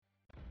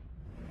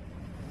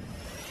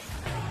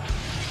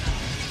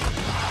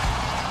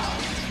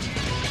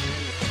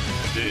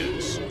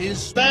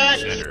is back.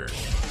 Center.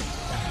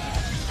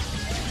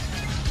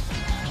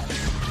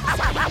 I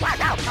got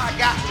to talk. I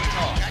got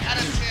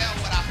to tell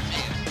what I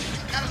feel.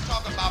 I got to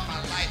talk about my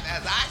life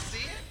as I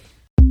see it.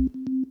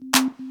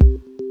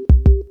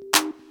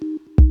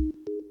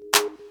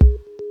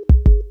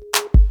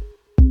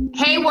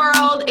 Hey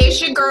world, it's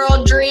your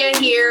girl Drea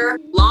here,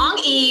 Long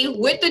E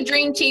with the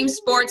Dream Team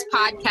Sports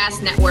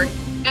Podcast Network.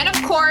 And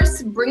of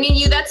course, bringing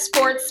you that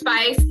sports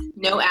spice,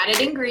 no added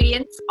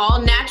ingredients,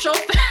 all natural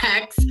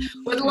facts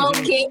with little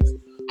kicks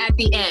at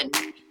the end.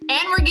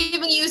 And we're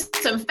giving you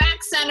some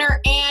Fact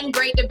Center and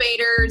great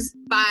debaters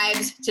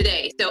vibes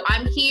today. So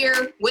I'm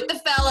here with the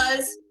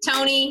fellas,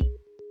 Tony.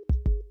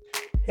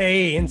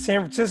 Hey, in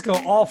San Francisco,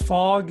 all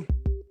fog,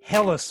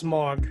 hella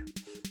smog.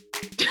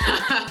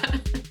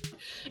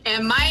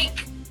 And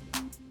Mike.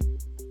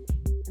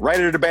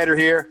 Raider debater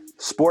here.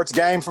 Sports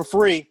game for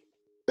free.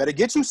 Better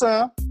get you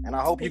some, and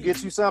I hope you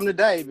get you some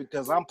today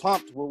because I'm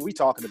pumped what we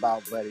talking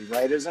about, buddy.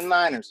 Raiders and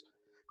Niners.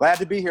 Glad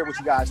to be here with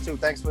you guys, too.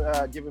 Thanks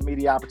for giving me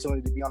the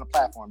opportunity to be on the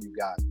platform, you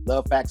guys.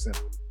 Love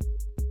FACTSCENTER.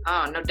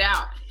 Oh, no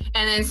doubt.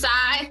 And then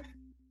Cy.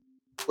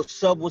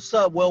 What's up? What's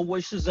up? Well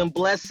wishes and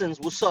blessings.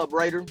 What's up,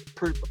 Raider?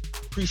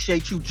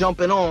 Appreciate you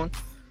jumping on.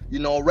 You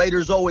know,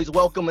 Raiders always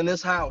welcome in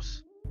this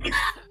house.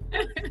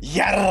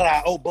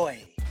 Yada, oh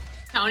boy.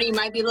 Tony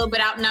might be a little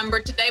bit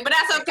outnumbered today, but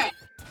that's okay.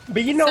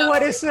 But you know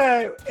what? It's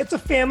a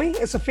family.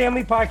 It's a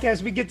family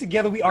podcast. We get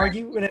together, we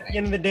argue, and at the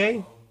end of the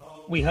day,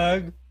 we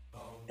hug,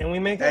 and we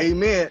make up.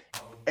 Amen.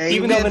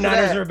 Even though the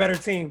Niners are a better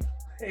team.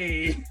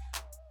 Hey.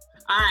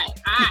 All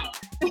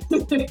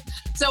right.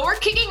 So we're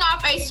kicking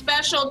off a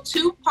special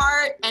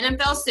two-part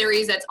NFL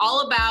series that's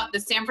all about the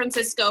San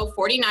Francisco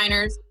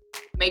 49ers,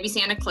 maybe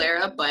Santa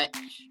Clara,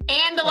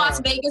 and the Las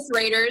Vegas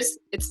Raiders.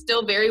 It's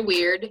still very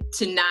weird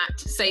to not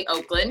say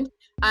Oakland.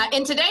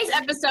 In today's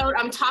episode,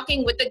 I'm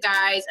talking with the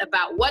guys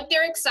about what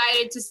they're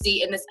excited to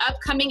see in this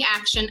upcoming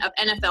action of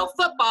NFL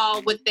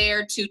football with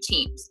their two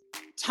teams.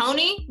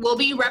 Tony will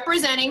be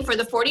representing for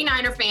the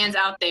 49er fans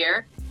out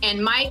there,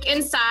 and Mike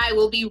and Cy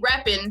will be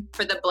repping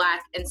for the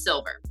black and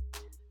silver.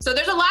 So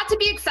there's a lot to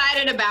be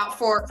excited about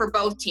for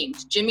both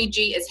teams. Jimmy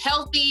G is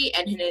healthy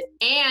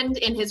and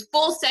in his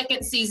full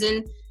second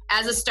season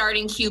as a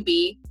starting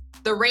QB.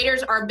 The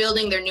Raiders are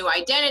building their new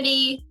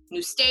identity,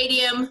 new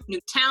stadium,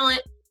 new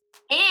talent,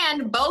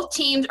 and both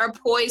teams are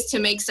poised to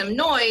make some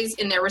noise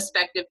in their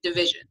respective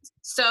divisions.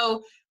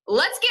 So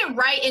let's get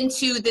right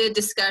into the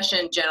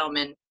discussion,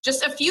 gentlemen.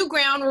 Just a few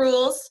ground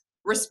rules.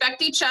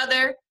 Respect each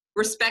other.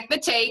 Respect the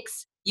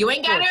takes. You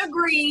ain't got to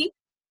agree,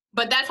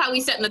 but that's how we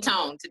setting the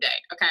tone today,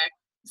 okay?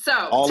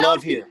 So all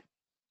love here.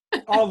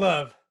 All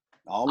love.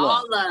 All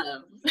love. All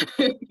love.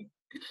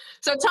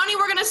 So, Tony,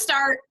 we're going to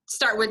start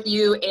with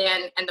you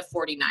and the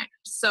 49ers.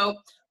 So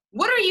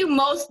what are you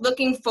most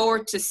looking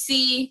forward to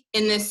see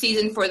in this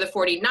season for the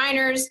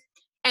 49ers?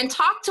 And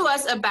talk to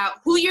us about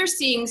who you're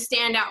seeing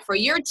stand out for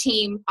your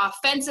team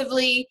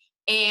offensively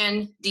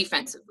and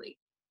defensively.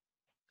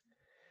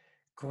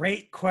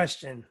 Great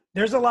question.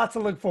 There's a lot to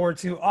look forward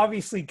to.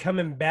 Obviously,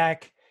 coming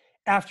back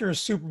after a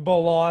Super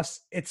Bowl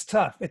loss, it's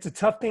tough. It's a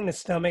tough thing to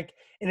stomach,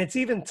 and it's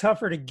even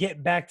tougher to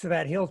get back to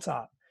that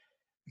hilltop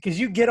because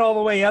you get all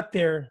the way up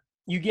there,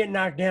 you get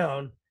knocked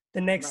down.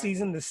 The next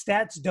season, the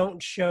stats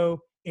don't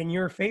show in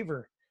your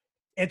favor.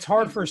 It's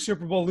hard for a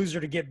Super Bowl loser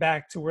to get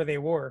back to where they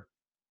were,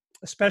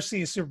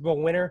 especially a Super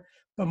Bowl winner.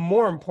 But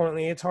more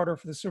importantly, it's harder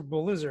for the Super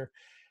Bowl loser.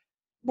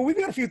 But we've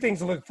got a few things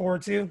to look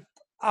forward to.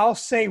 I'll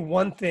say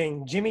one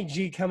thing, Jimmy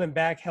G coming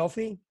back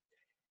healthy.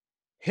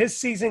 His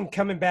season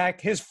coming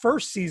back, his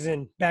first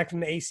season back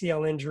from the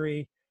ACL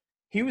injury,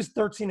 he was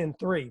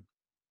 13-3.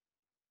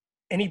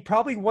 And he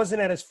probably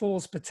wasn't at his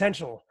fullest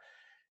potential.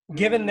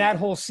 Given that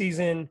whole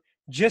season,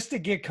 just to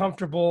get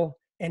comfortable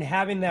and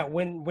having that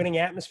winning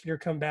atmosphere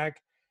come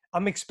back,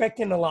 I'm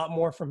expecting a lot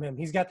more from him.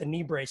 He's got the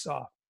knee brace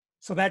off.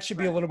 So that should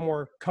be a little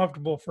more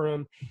comfortable for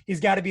him. He's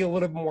got to be a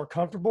little bit more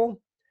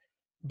comfortable.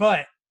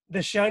 But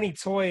the shiny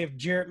toy of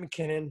Jarrett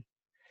McKinnon,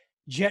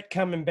 Jet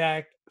coming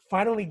back,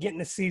 finally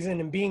getting a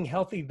season and being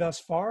healthy thus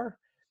far,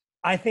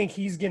 I think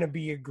he's going to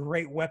be a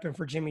great weapon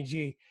for Jimmy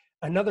G.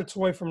 Another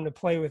toy for him to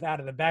play with out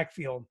of the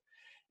backfield.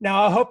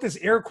 Now, I hope this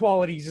air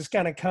quality is just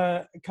kind of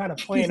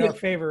play in our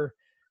favor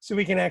so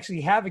we can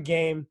actually have a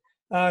game.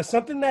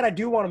 Something that I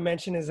do want to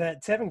mention is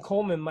that Tevin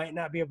Coleman might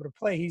not be able to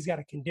play. He's got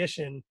a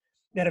condition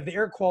that if the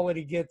air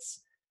quality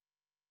gets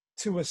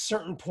to a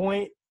certain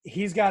point,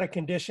 he's got a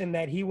condition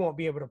that he won't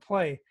be able to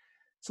play.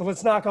 So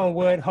let's knock on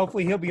wood.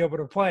 Hopefully he'll be able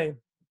to play.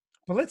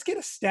 But let's get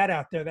a stat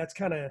out there that's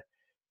kind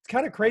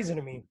of crazy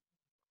to me.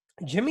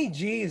 Jimmy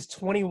G is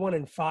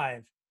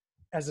 21-5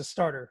 as a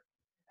starter.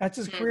 That's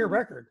his career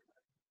record.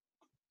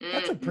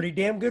 That's a pretty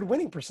damn good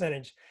winning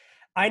percentage.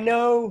 I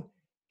know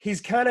he's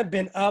kind of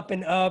been up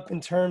and up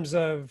in terms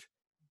of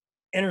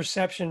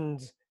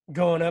interceptions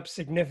going up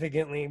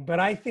significantly, but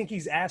I think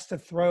he's asked to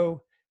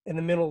throw in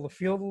the middle of the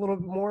field a little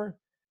bit more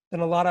than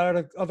a lot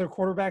of other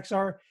quarterbacks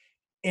are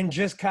in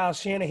just Kyle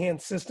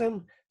Shanahan's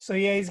system. So,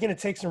 yeah, he's going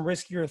to take some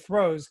riskier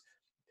throws.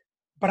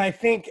 But I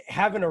think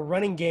having a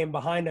running game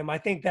behind him, I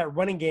think that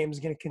running game is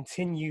going to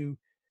continue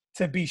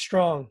to be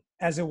strong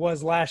as it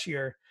was last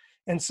year.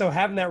 And so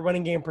having that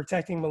running game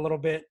protecting him a little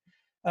bit.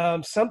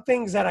 Some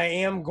things that I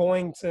am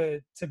going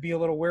to be a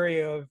little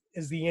wary of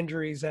is the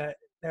injuries that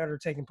are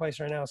taking place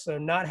right now. So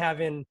not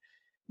having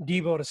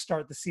Debo to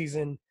start the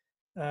season,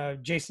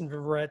 Jason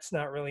Verrett's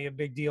not really a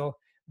big deal.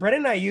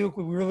 Brendan Ayuk,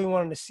 we really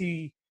wanted to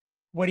see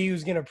what he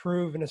was going to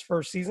prove in his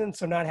first season.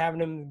 So not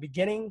having him in the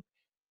beginning,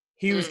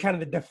 he was kind of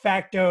the de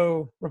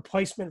facto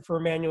replacement for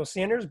Emmanuel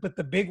Sanders. But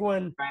the big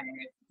one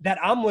that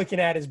I'm looking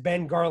at is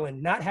Ben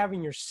Garland, not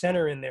having your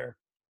center in there.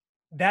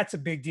 That's a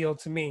big deal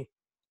to me.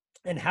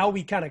 And how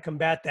we kind of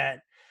combat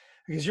that,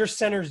 because your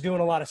center's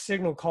doing a lot of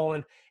signal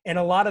calling, and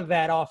a lot of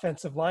that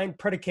offensive line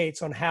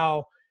predicates on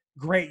how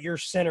great your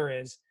center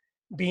is,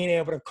 being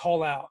able to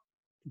call out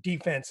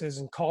defenses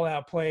and call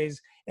out plays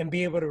and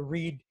be able to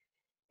read.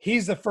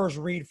 He's the first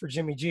read for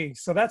Jimmy G.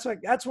 So that's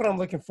what I'm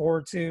looking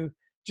forward to.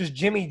 Just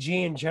Jimmy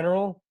G in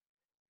general,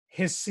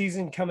 his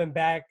season coming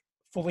back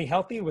fully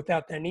healthy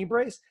without that knee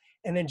brace,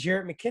 and then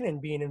Jarrett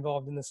McKinnon being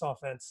involved in this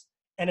offense,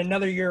 and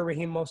another year of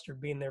Raheem Mostert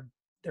being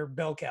their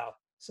bell cow,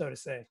 so to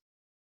say.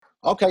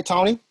 Okay,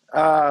 Tony.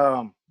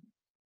 That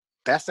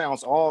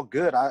sounds all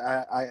good.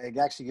 It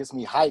actually gets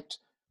me hyped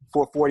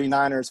for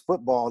 49ers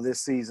football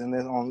this season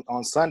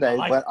on Sunday.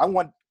 But I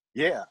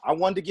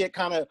wanted to get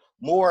kind of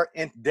more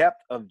in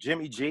depth of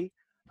Jimmy G.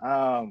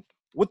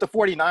 With the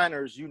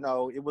 49ers,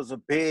 it was a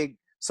big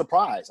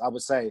surprise, I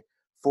would say,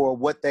 for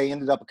what they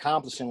ended up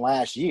accomplishing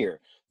last year.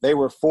 They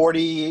were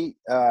 40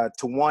 to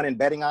 1 in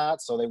betting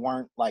odds, so they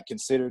weren't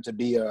considered to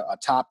be a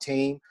top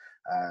team.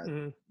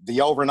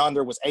 The over and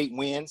under was 8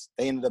 wins.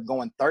 They ended up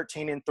going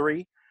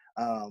 13-3,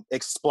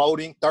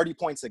 exploding 30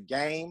 points a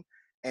game.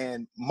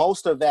 And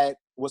most of that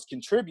was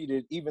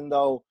contributed, even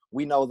though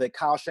we know that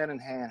Kyle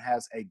Shanahan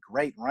has a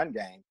great run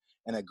game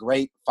and a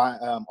great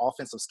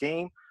offensive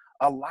scheme.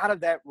 A lot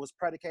of that was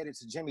predicated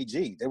to Jimmy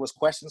G. There was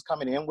questions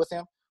coming in with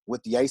him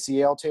with the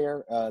ACL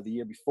tear the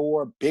year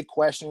before, big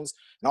questions.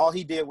 And all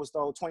he did was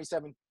throw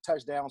 27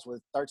 touchdowns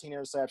with 13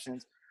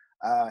 interceptions,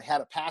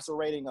 had a passer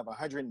rating of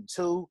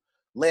 102,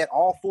 led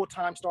all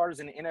full-time starters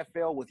in the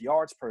NFL with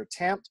yards per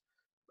attempt,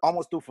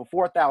 almost threw for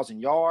 4,000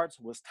 yards,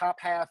 was top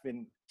half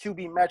in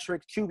QB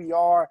metrics,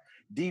 QBR,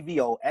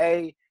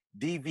 DVOA,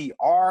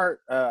 DVAR,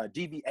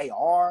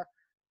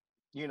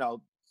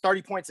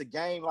 30 points a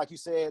game, like you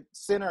said,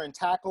 center and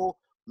tackle,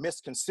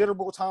 missed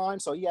considerable time.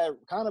 So he had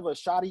kind of a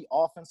shoddy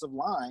offensive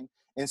line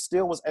and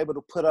still was able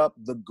to put up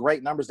the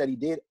great numbers that he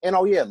did. And,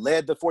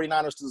 led the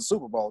 49ers to the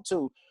Super Bowl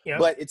too. Yep.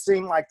 But it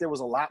seemed like there was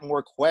a lot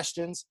more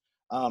questions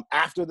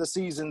after the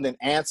season than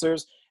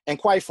answers. And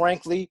quite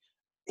frankly,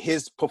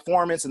 his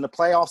performance in the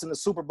playoffs and the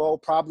Super Bowl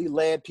probably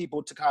led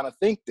people to kind of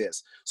think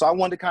this. So I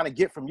wanted to kind of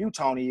get from you,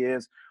 Tony,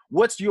 is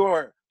what's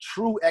your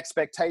true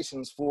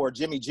expectations for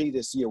Jimmy G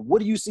this year?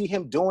 What do you see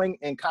him doing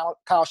in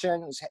Kyle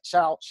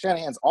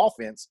Shanahan's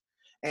offense?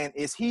 And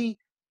is he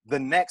the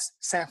next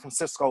San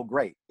Francisco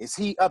great? Is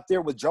he up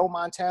there with Joe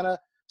Montana,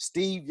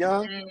 Steve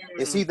Young?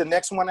 Is he the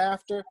next one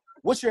after?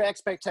 What's your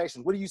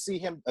expectation? What do you see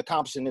him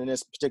accomplishing in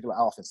this particular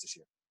offense this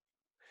year?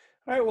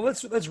 All right, well,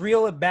 let's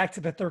reel it back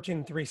to the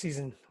 13-3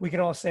 season. We can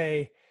all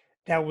say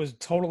that was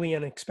totally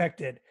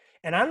unexpected.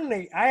 And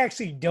I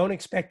actually don't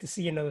expect to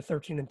see another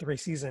 13-3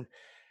 season.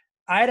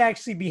 I'd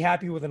actually be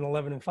happy with an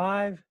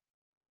 11-5,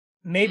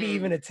 maybe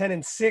even a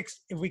 10-6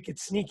 if we could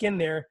sneak in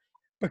there,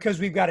 because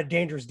we've got a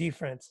dangerous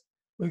defense.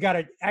 We've got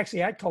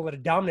I'd call it a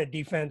dominant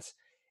defense,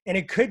 and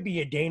it could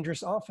be a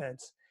dangerous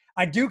offense.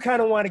 I do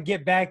kind of want to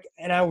get back,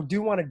 and I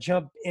do want to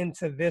jump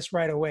into this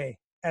right away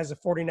as a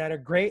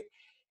 49er great.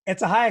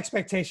 It's a high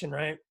expectation,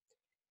 right?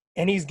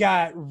 And he's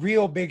got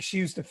real big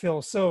shoes to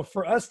fill. So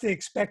for us to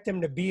expect him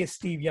to be a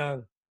Steve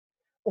Young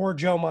or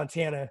Joe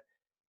Montana,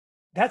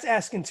 that's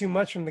asking too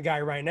much from the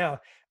guy right now.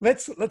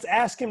 Let's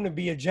ask him to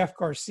be a Jeff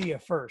Garcia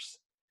first.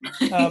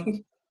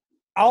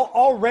 I'll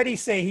already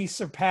say he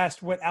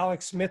surpassed what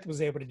Alex Smith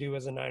was able to do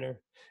as a Niner.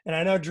 And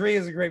I know Drea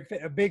is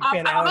a big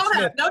fan of Alex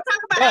Smith. Don't talk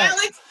about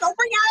Alex. Don't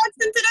bring Alex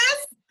into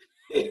this.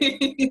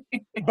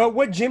 But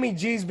what Jimmy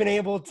G's been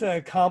able to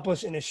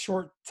accomplish in a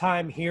short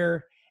time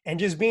here, and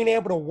just being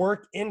able to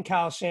work in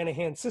Kyle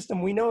Shanahan's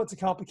system, we know it's a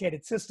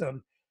complicated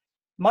system.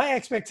 My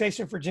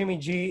expectation for Jimmy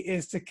G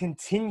is to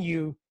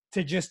continue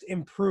to just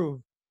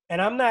improve.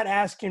 And I'm not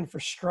asking for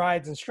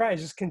strides,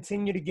 just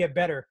continue to get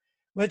better.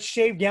 Let's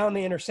shave down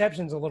the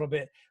interceptions a little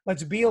bit.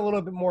 Let's be a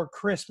little bit more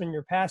crisp in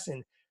your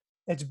passing.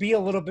 Let's be a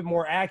little bit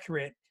more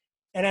accurate.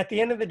 And at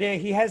the end of the day,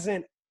 he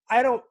hasn't –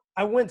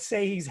 I wouldn't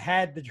say he's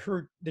had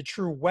the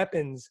true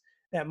weapons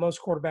that most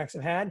quarterbacks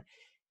have had.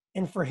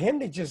 And for him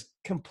to just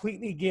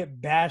completely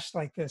get bashed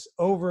like this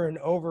over and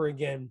over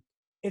again,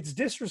 it's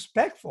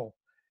disrespectful.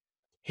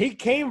 He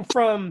came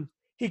from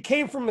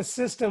a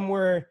system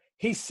where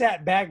he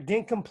sat back,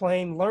 didn't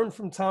complain, learned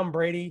from Tom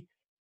Brady,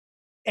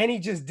 and he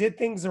just did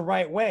things the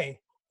right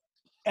way.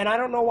 And I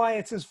don't know why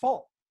it's his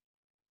fault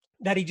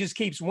that he just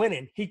keeps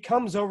winning. He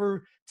comes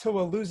over to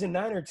a losing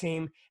Niner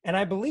team, and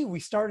I believe we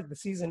started the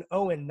season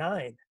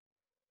 0-9.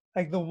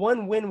 Like, the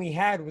one win we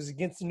had was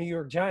against the New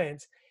York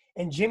Giants,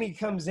 and Jimmy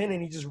comes in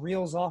and he just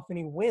reels off and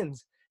he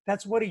wins.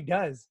 That's what he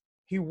does.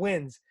 He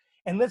wins.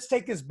 And let's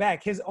take this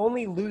back. His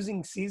only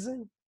losing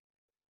season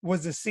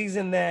was the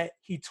season that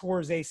he tore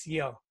his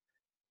ACL.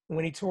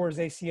 When he tore his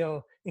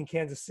ACL in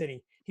Kansas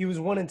City, he was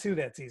 1-2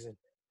 that season.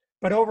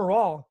 But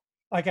overall,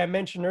 like I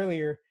mentioned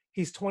earlier,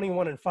 he's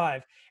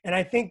 21-5. And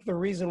I think the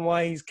reason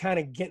why he's kind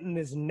of getting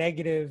this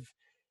negative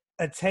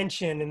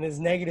attention and this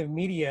negative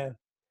media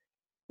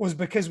was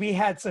because we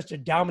had such a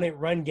dominant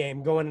run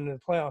game going into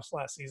the playoffs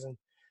last season.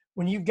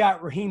 When you've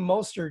got Raheem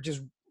Mostert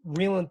just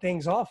reeling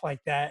things off like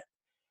that,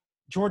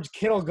 George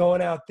Kittle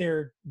going out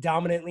there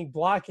dominantly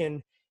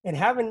blocking and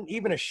having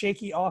even a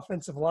shaky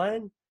offensive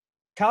line,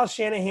 Kyle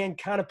Shanahan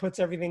kind of puts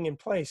everything in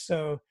place.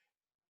 So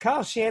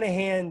Kyle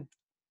Shanahan's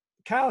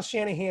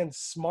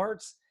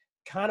smarts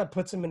kind of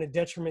puts him in a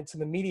detriment to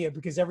the media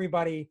because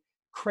everybody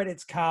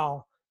credits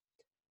Kyle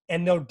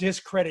and they'll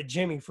discredit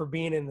Jimmy for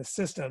being in the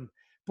system.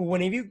 But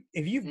when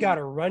if you've got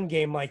a run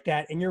game like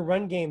that and your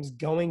run game's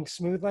going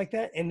smooth like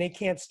that and they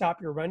can't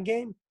stop your run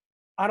game,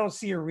 I don't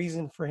see a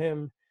reason for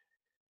him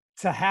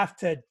to have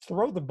to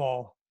throw the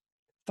ball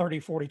 30,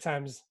 40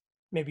 times,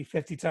 maybe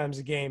 50 times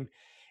a game.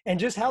 And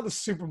just how the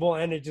Super Bowl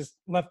ended just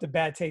left a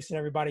bad taste in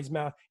everybody's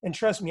mouth. And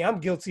trust me, I'm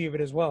guilty of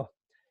it as well.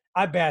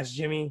 I bashed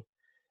Jimmy.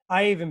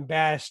 I even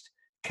bashed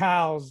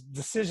Kyle's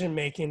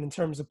decision-making in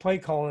terms of play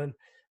calling.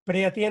 But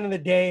at the end of the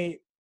day,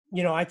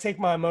 you know, I take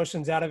my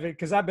emotions out of it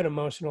because I've been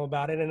emotional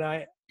about it. And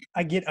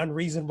I get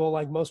unreasonable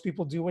like most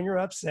people do when you're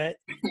upset.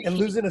 And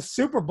losing a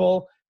Super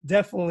Bowl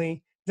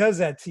definitely does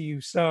that to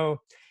you. So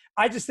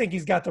I just think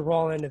he's got the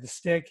raw end of the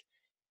stick.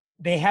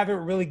 They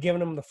haven't really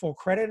given him the full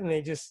credit, and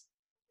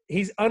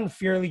he's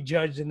unfairly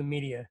judged in the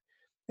media.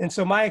 And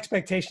so my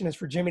expectation is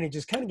for Jimmy to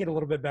just kind of get a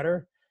little bit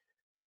better.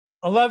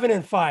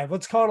 11-5.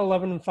 Let's call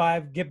it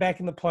 11-5, get back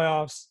in the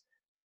playoffs,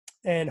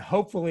 and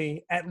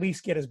hopefully at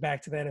least get us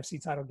back to the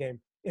NFC title game.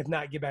 If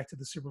not, get back to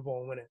the Super Bowl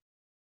and win it.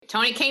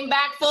 Tony came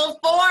back full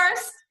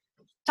force.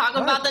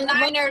 Talking about the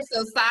Niners.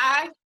 So,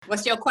 Sai,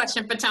 what's your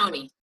question for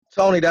Tony?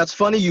 Tony, that's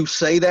funny you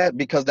say that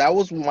because that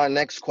was my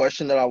next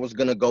question that I was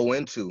going to go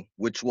into,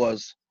 which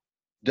was,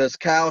 does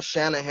Kyle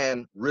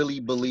Shanahan really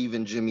believe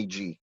in Jimmy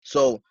G?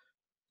 So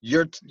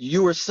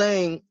you were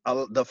saying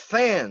the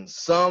fans,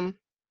 some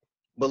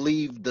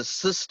believe the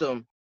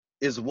system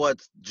is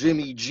what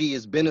Jimmy G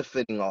is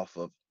benefiting off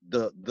of.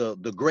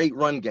 The great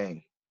run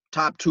game,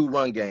 top 2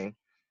 run game,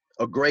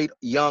 a great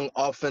young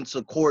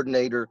offensive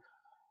coordinator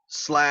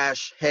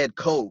 / head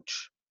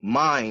coach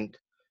mind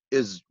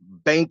is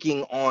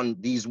banking on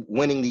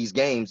winning these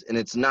games, and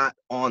it's not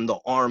on the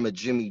arm of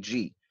Jimmy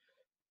G.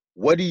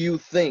 What do you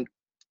think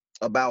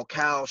about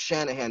Kyle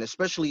Shanahan,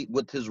 especially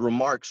with his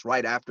remarks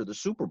right after the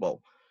Super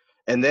Bowl?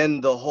 And then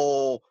the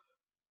whole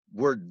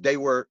they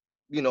were,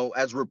 you know,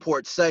 as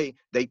reports say,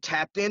 they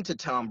tapped into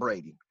Tom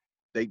Brady.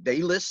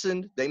 They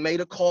listened, they made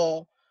a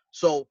call.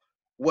 So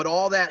with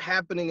all that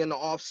happening in the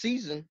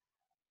offseason,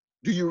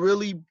 do you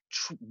really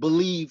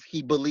believe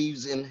he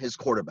believes in his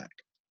quarterback?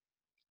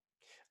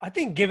 I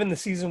think given the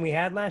season we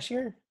had last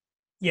year,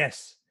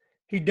 yes,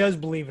 he does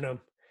believe in him.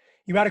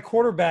 You had a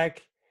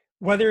quarterback,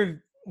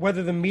 whether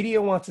the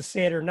media wants to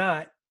say it or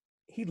not,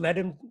 he led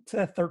him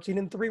to a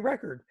 13-3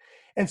 record.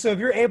 And so if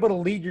you're able to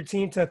lead your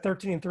team to a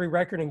 13-3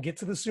 record and get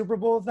to the Super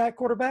Bowl with that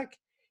quarterback,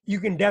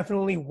 you can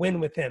definitely win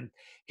with him.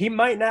 He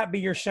might not be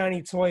your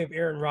shiny toy of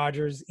Aaron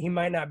Rodgers. He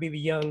might not be the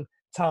young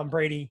Tom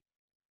Brady.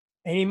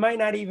 And he might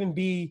not even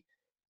be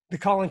the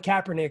Colin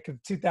Kaepernick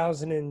of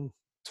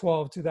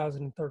 2012,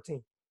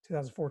 2013,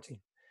 2014.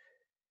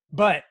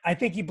 But I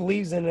think he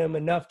believes in him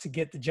enough to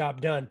get the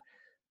job done.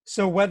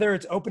 So whether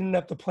it's opening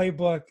up the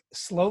playbook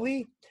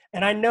slowly,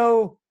 and I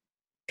know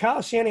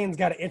Kyle Shanahan's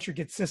got an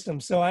intricate system,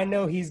 so I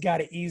know he's got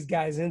to ease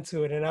guys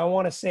into it. And I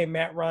want to say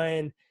Matt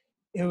Ryan,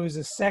 it was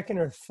his 2nd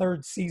or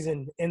 3rd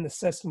season in the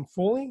system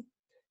fully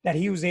that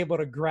he was able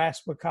to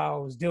grasp what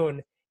Kyle was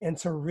doing and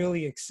to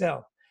really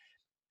excel.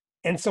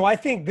 And so I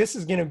think this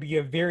is going to be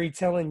a very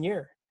telling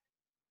year.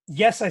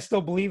 Yes, I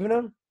still believe in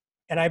him,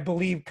 and I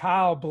believe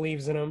Kyle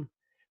believes in him,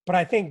 but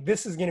I think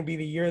this is going to be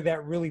the year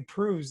that really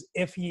proves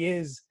if he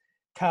is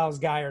Kyle's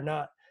guy or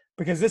not,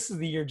 because this is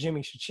the year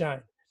Jimmy should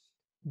shine.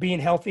 Being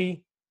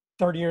healthy,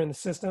 3rd year in the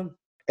system.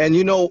 And,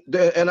 you know,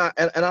 and I'm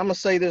going to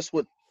say this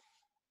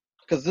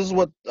because this is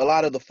what a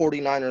lot of the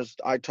 49ers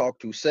I talk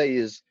to say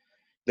is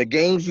the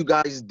games you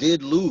guys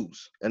did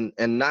lose, and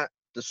not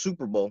the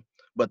Super Bowl,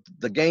 but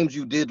the games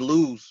you did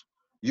lose,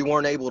 you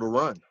weren't able to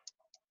run.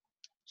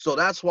 So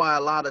that's why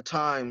a lot of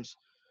times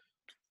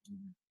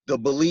the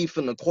belief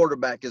in the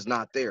quarterback is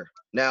not there.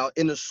 Now,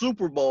 in the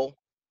Super Bowl,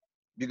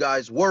 you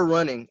guys were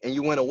running and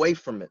you went away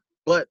from it.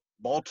 But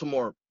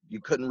Baltimore, you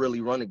couldn't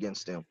really run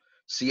against them.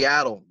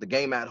 Seattle, the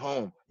game at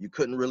home, you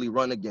couldn't really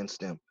run against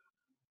them.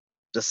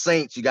 The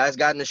Saints, you guys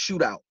got in a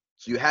shootout,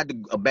 so you had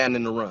to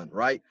abandon the run,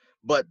 right?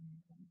 But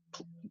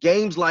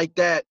games like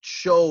that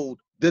showed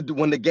that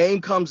when the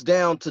game comes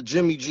down to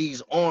Jimmy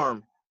G's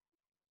arm,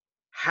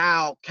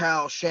 how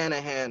Kyle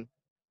Shanahan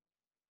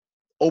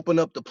open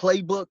up the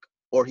playbook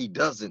or he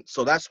doesn't.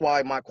 So that's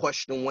why my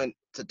question went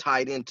to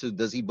tied into,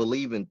 does he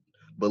believe him?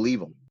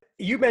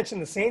 You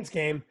mentioned the Saints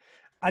game.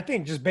 I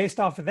think just based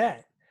off of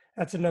that,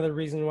 That's another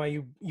reason why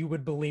you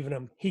would believe in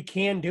him. He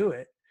can do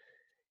it.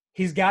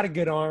 He's got a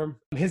good arm.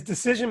 His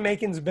decision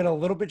making's been a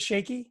little bit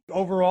shaky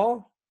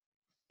overall.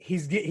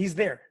 He's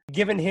there.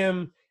 Given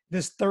him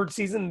this third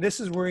season, this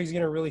is where he's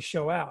going to really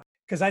show out,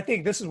 because I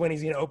think this is when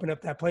he's going to open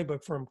up that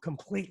playbook for him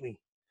completely,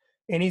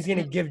 and he's going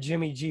to give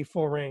Jimmy G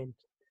full reign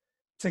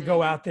to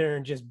go out there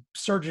and just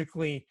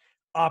surgically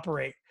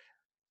operate.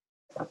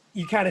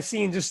 You kind of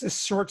see in just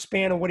this short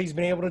span of what he's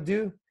been able to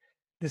do,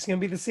 this is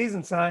going to be the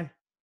season, Si.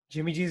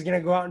 Jimmy G is going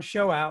to go out and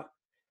show out,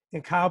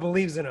 and Kyle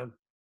believes in him.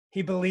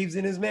 He believes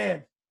in his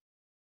man.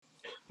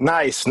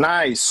 Nice.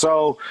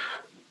 So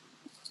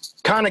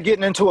kind of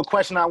getting into a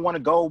question I want to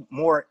go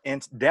more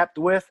in depth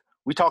with.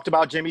 We talked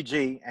about Jimmy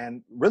G,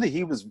 and really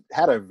he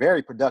had a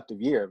very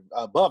productive year,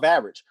 above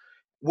average,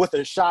 with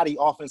a shoddy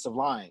offensive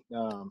line,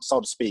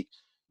 so to speak.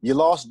 You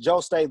lost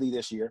Joe Staley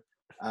this year,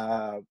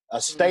 a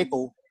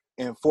staple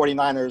in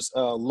 49ers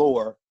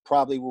lore,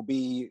 probably will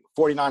be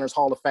 49ers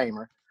Hall of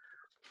Famer,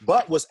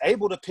 but was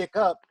able to pick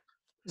up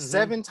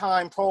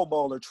seven-time Pro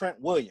Bowler Trent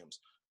Williams,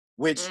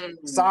 which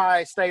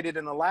Cy stated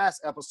in the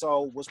last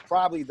episode was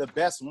probably the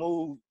best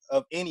move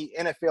of any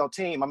NFL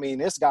team. I mean,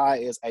 this guy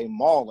is a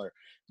mauler.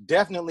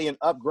 Definitely an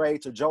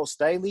upgrade to Joe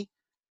Staley.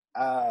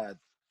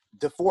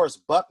 DeForest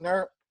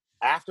Buckner,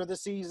 after the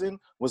season,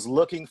 was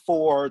looking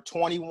for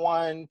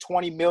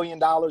 $20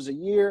 million a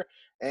year.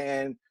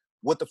 And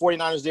what the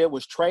 49ers did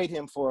was trade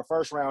him for a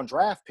first-round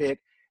draft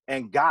pick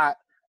and got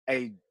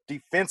a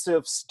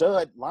defensive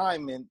stud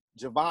lineman,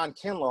 Javon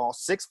Kinlaw,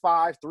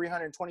 6'5",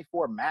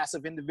 324,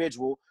 massive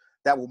individual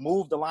that will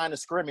move the line of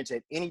scrimmage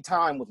at any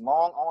time with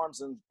long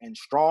arms and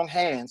strong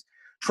hands.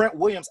 Trent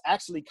Williams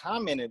actually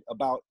commented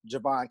about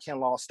Javon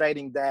Kinlaw,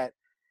 stating that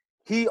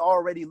he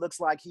already looks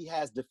like he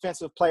has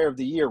Defensive Player of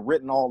the Year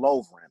written all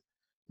over him.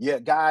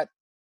 Yet got,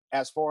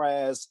 as far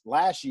as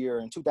last year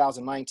in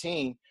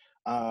 2019,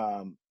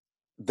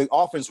 the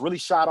offense really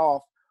shot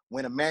off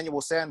when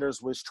Emmanuel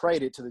Sanders was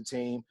traded to the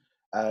team.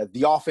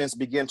 The offense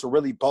began to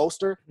really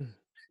bolster.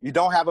 You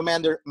don't have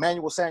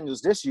Emmanuel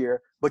Sanders this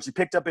year, but you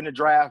picked up in the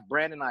draft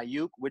Brandon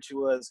Ayuk, which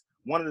was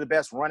one of the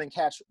best running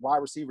catch wide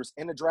receivers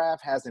in the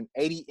draft, has an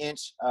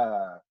 80-inch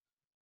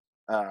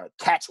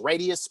catch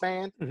radius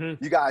span.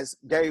 You guys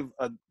gave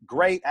a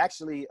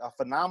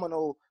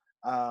phenomenal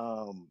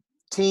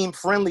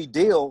team-friendly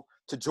deal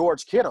to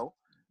George Kittle.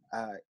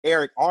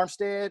 Eric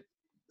Armstead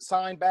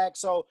signed back.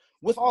 So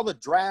with all the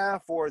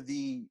draft or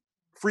the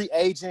free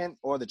agent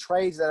or the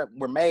trades that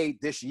were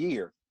made this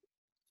year,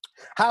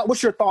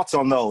 what's your thoughts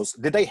on those?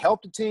 Did they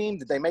help the team?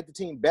 Did they make the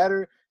team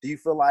better? Do you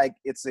feel like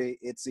it's a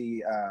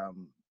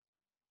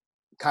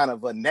kind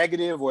of a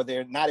negative, or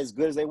they're not as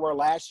good as they were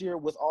last year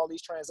with all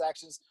these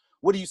transactions?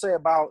 What do you say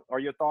about, or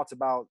your thoughts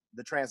about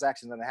the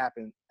transactions that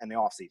happened in the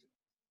offseason?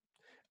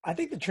 I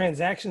think the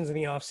transactions in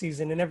the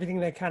offseason and everything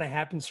that kind of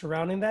happened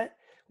surrounding that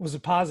was a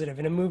positive,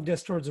 and it moved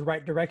us towards the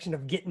right direction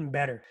of getting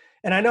better.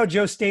 And I know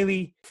Joe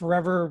Staley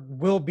forever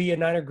will be a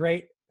Niner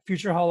great,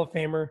 future Hall of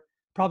Famer,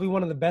 probably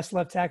one of the best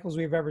left tackles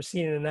we've ever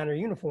seen in a Niner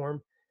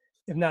uniform,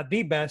 if not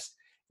the best.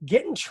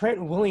 Getting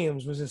Trent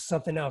Williams was just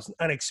something else,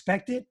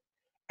 unexpected.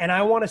 And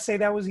I want to say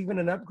that was even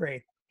an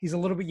upgrade. He's a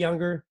little bit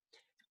younger,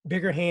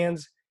 bigger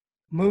hands,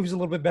 moves a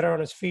little bit better on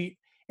his feet.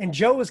 And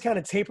Joe was kind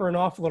of tapering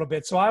off a little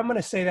bit. So I'm going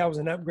to say that was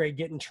an upgrade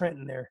getting Trent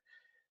in there.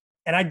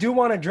 And I do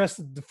want to address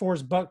the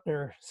DeForest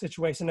Buckner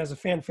situation as a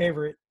fan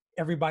favorite.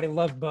 Everybody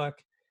loved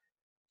Buck.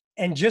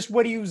 And just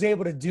what he was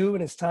able to do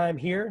in his time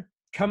here,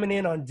 coming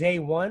in on day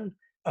one,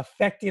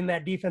 affecting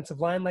that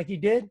defensive line like he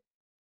did,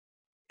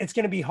 it's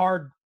going to be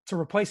hard to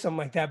replace something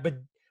like that. But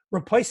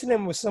replacing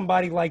him with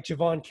somebody like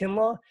Javon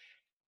Kinlaw,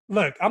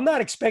 look, I'm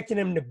not expecting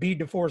him to be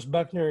DeForest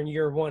Buckner in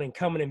year one and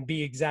come in and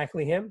be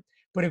exactly him.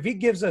 But if he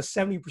gives us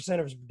 70%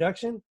 of his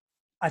production,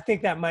 I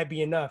think that might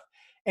be enough.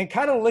 And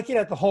kind of looking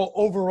at the whole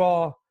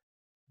overall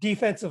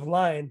defensive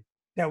line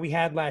that we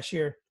had last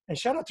year, and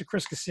shout out to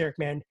Chris Kasirik,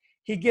 man.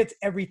 He gets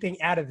everything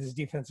out of this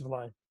defensive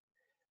line.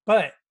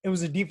 But it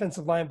was a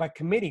defensive line by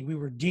committee. We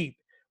were deep.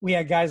 We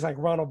had guys like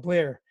Ronald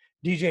Blair,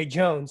 DJ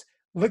Jones.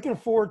 Looking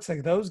forward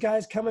to those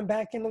guys coming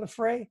back into the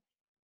fray.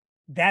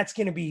 That's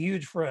going to be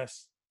huge for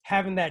us,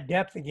 having that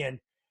depth again.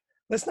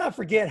 Let's not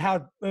forget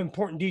how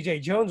important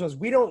DJ Jones was.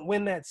 We don't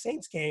win that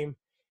Saints game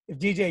if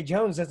DJ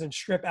Jones doesn't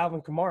strip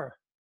Alvin Kamara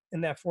in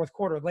that fourth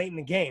quarter late in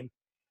the game.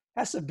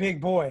 That's a big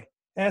boy.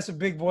 That's a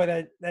big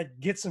boy that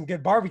gets some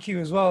good barbecue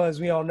as well, as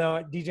we all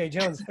know. DJ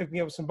Jones hooked me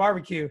up with some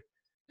barbecue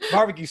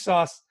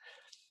sauce.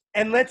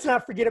 And let's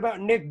not forget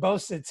about Nick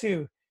Bosa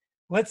too.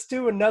 Let's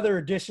do another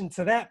addition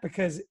to that,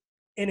 because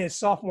in his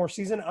sophomore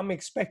season, I'm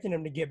expecting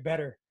him to get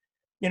better.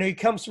 You know, he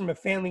comes from a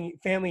family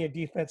of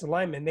defensive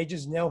linemen. They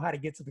just know how to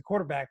get to the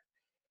quarterback.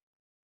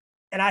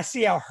 And I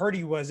see how hurt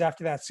he was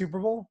after that Super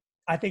Bowl.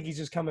 I think he's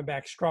just coming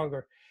back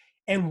stronger.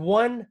 And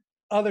one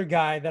other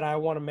guy that I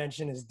want to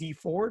mention is Dee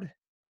Ford.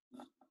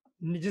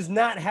 Just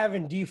not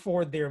having Dee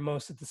Ford there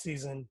most of the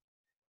season,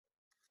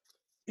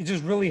 it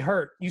just really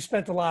hurt. You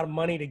spent a lot of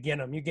money to get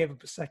him. You gave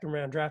up a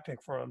second-round draft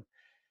pick for him.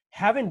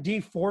 Having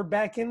Dee Ford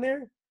back in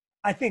there,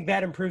 I think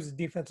that improves the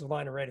defensive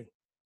line already.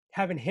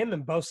 Having him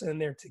and Bosa in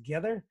there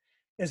together,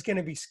 is going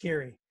to be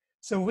scary.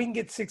 So if we can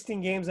get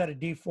 16 games out of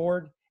D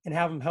Ford and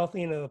have them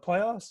healthy into the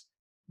playoffs,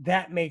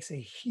 that makes a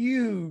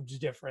huge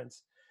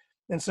difference.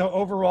 And so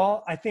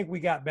overall, I think we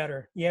got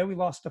better. Yeah, we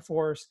lost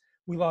DeForest.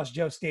 We lost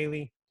Joe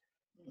Staley.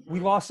 We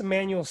lost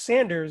Emmanuel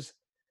Sanders.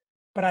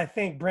 But I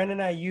think Brandon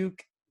Ayuk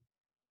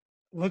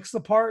looks the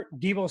part.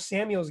 Deebo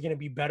Samuel is going to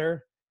be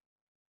better.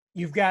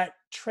 You've got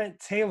Trent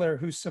Taylor,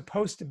 who's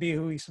supposed to be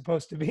who he's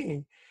supposed to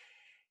be.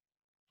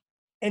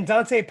 And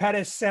Dante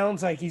Pettis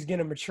sounds like he's going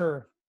to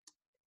mature.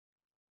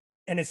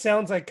 And it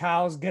sounds like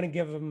Kyle's going to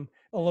give him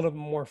a little bit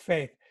more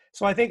faith.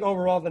 So I think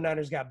overall the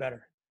Niners got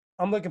better.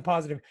 I'm looking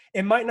positive.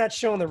 It might not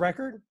show on the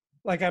record,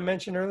 like I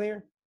mentioned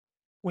earlier.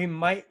 We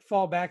might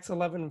fall back to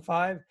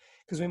 11-5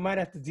 because we might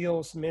have to deal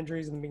with some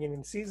injuries in the beginning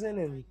of the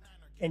season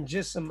and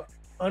just some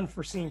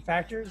unforeseen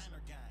factors.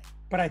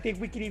 But I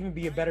think we could even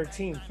be a better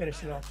team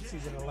finishing off the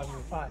season at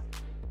 11-5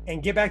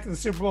 and get back to the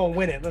Super Bowl and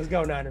win it. Let's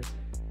go, Niners.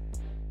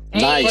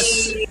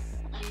 Nice.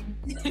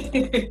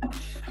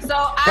 So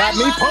Got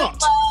me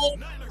pumped.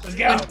 Let's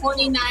go. When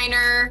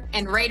 49er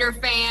and Raider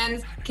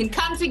fans can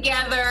come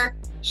together,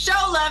 show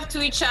love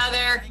to each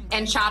other,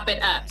 and chop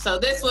it up. So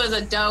this was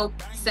a dope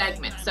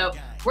segment. So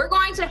we're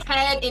going to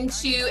head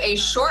into a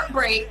short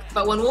break,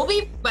 but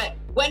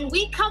when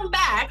we come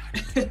back,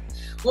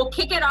 we'll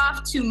kick it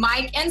off to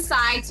Mike and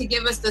Cy to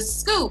give us the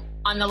scoop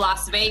on the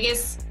Las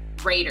Vegas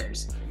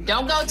Raiders.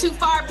 Don't go too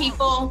far,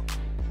 people.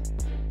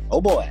 Oh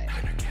boy.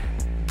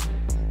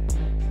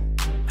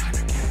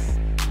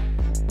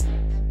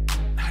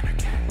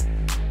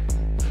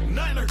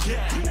 Niner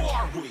Gang. Who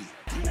are we?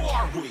 Who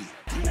are we?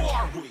 Who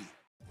are we?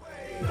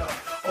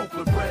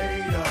 Oakland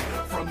Raider,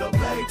 from the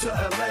Bay to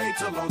LA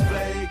to Las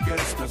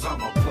Vegas, cause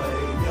I'm a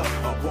player,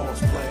 a boss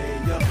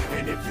player,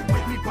 and if you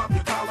with me, pop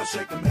your collar,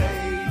 shake them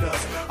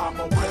haters. I'm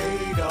a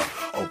Raider,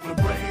 Oakland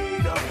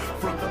Raider,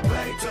 from the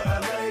Bay to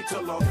LA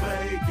to Las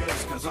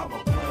Vegas, cause I'm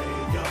a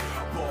player,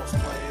 boss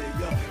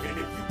player, and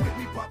if you with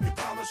me, pop your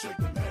collar, shake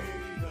them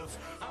haters.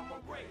 I'm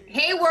a Raider.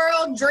 Hey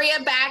world,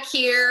 Drea back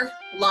here,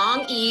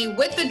 Long E,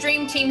 with the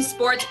Dream Team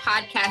Sports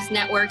Podcast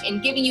Network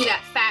and giving you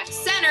that Fact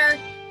Center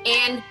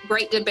and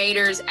Great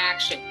Debaters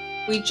action.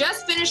 We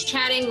just finished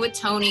chatting with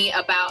Tony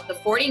about the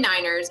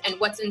 49ers and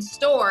what's in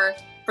store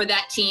for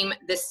that team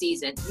this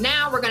season.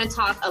 Now we're going to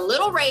talk a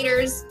little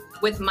Raiders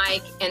with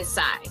Mike and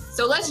Cy.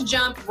 So let's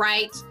jump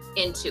right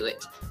into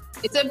it.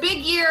 It's a big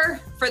year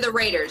for the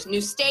Raiders.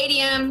 New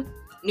stadium,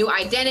 new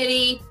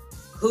identity,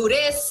 who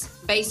dis,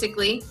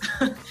 basically.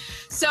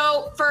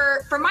 So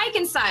for Mike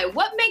and Cy,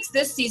 what makes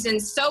this season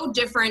so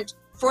different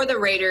for the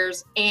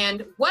Raiders,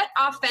 and what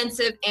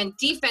offensive and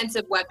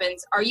defensive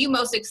weapons are you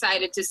most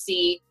excited to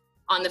see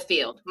on the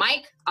field?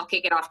 Mike, I'll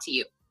kick it off to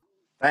you.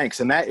 Thanks,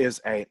 and that is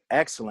an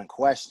excellent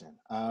question.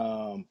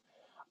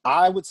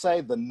 I would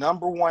say the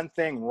number one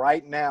thing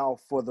right now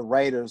for the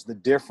Raiders, the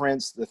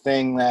difference, the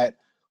thing that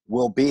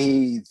will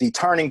be the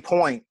turning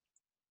point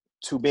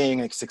to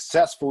being a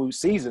successful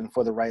season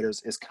for the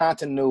Raiders is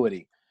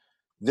continuity.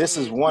 This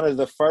is one of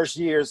the first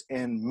years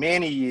in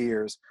many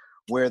years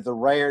where the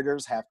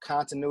Raiders have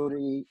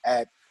continuity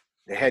at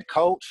the head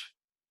coach,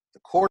 the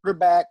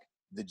quarterback,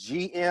 the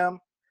GM.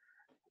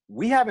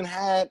 We haven't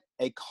had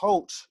a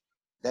coach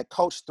that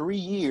coached 3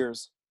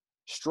 years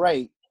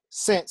straight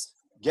since,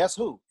 guess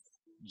who?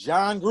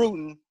 John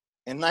Gruden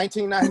in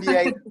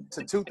 1998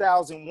 to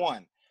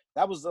 2001.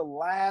 That was the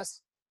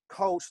last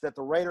coach that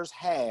the Raiders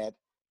had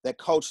that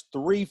coached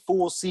 3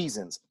 full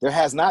seasons. There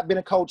has not been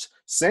a coach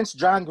since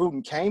John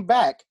Gruden came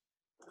back,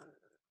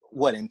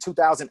 in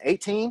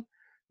 2018?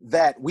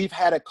 That we've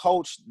had a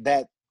coach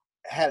that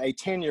had a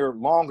tenure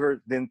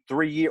longer than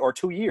 3 years or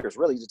 2 years,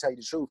 really, to tell you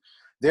the truth.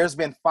 There's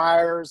been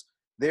fires,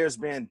 there's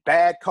been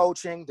bad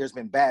coaching, there's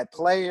been bad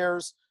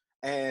players,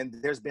 and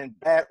there's been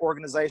bad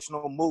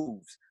organizational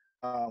moves.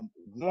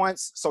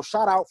 So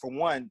shout out for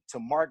one to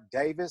Mark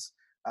Davis.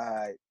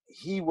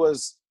 He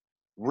was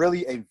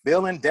really a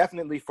villain,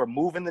 definitely, for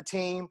moving the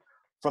team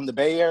from the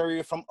Bay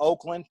Area, from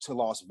Oakland to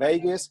Las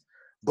Vegas.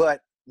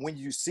 But when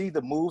you see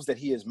the moves that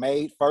he has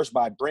made, first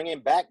by bringing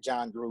back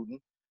John Gruden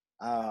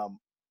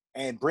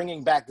and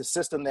bringing back the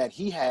system that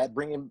he had,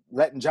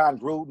 letting John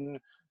Gruden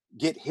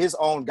get his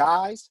own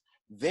guys,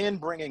 then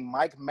bringing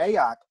Mike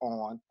Mayock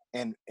on.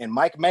 And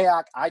Mike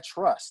Mayock, I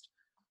trust.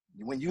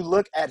 When you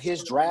look at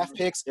his draft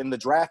picks and the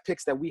draft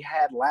picks that we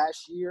had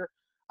last year,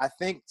 I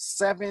think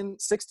 6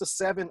 to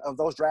 7 of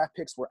those draft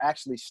picks were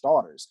actually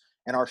starters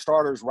and are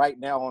starters right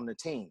now on the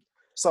team.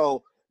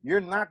 So you're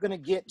not going to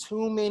get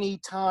too many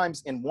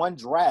times in one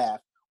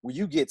draft where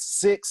you get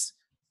 6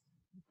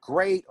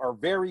 great or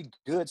very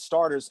good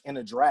starters in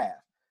a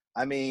draft.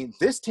 I mean,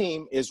 this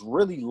team is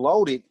really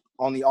loaded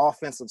on the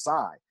offensive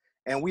side.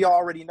 And we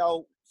already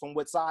know from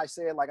what Cy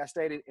said, like I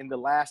stated in the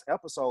last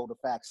episode of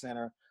Fact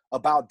Center,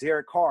 about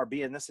Derek Carr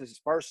this is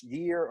his first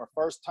year or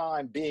first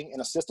time being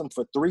in a system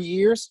for 3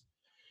 years.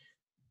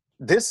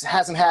 This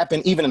hasn't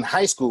happened even in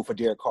high school for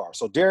Derek Carr.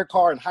 So Derek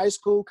Carr in high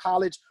school,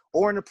 college,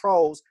 or in the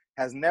pros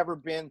has never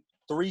been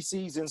 3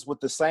 seasons with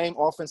the same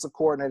offensive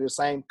coordinator,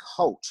 same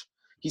coach.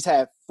 He's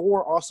had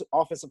 4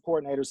 offensive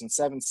coordinators in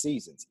 7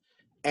 seasons.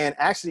 And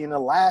actually, in the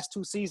last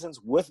 2 seasons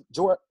with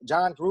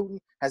John Gruden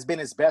has been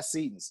his best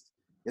seasons.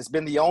 It's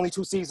been the only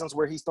 2 seasons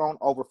where he's thrown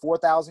over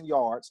 4,000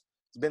 yards.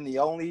 It's been the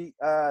only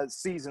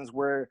seasons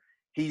where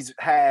he's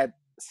had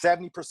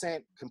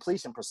 70%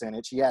 completion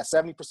percentage. He had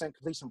 70%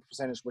 completion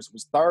percentage, which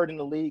was 3rd in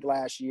the league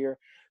last year.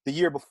 The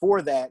year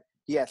before that,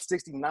 he had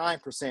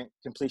 69%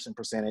 completion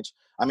percentage.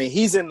 I mean,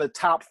 he's in the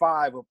top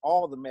 5 of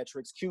all the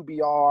metrics: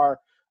 QBR,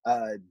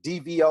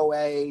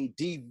 DVOA,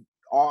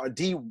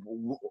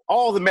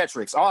 all the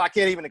metrics. I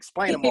can't even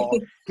explain them all.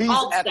 He's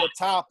at the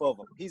top of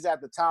them. He's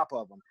at the top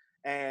of them.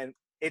 And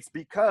it's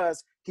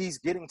because he's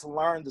getting to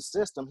learn the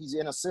system. He's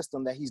in a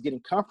system that he's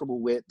getting comfortable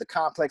with, the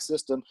complex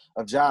system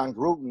of John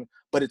Gruden,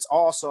 but it's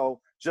also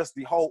just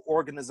the whole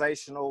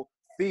organizational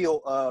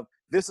feel of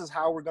this is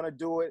how we're going to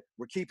do it.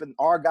 We're keeping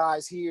our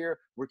guys here.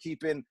 We're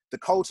keeping the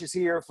coaches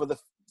here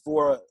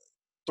for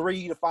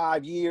 3 to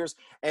 5 years.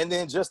 And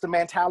then just the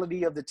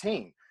mentality of the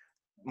team.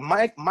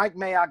 Mike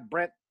Mayock,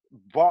 Brent,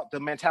 brought the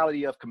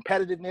mentality of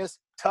competitiveness,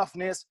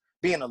 toughness,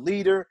 being a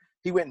leader.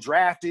 He went and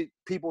drafted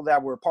people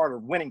that were part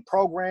of winning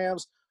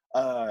programs,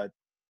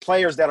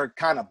 players that are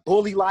kind of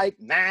bully-like,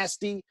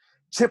 nasty,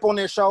 chip on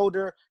their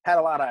shoulder, had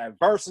a lot of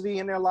adversity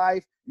in their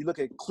life. You look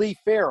at Cleve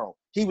Farrell.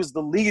 He was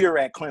the leader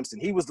at Clemson.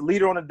 He was the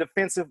leader on the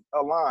defensive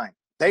line.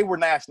 They were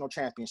national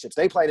championships.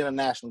 They played in a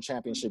national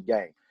championship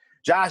game.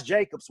 Josh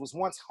Jacobs was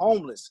once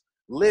homeless,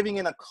 living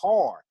in a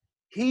car.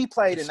 He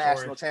played a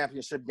national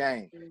championship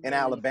game in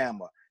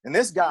Alabama. And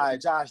this guy,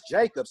 Josh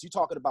Jacobs, you're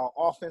talking about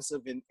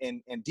offensive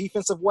and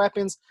defensive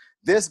weapons.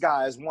 This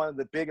guy is one of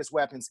the biggest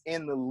weapons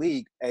in the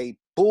league, a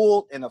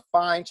bull in a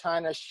fine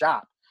china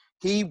shop.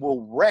 He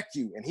will wreck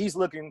you, and he's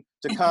looking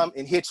to come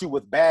and hit you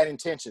with bad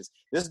intentions.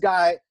 This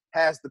guy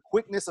has the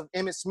quickness of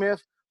Emmitt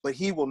Smith, but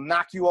he will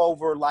knock you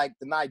over like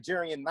the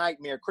Nigerian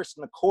nightmare,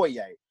 Christian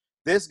Okoye.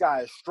 This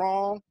guy is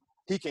strong.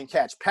 He can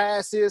catch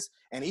passes,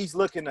 and he's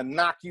looking to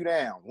knock you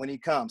down when he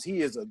comes.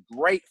 He is a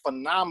great,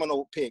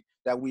 phenomenal pick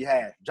that we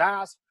had.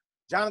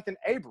 Jonathan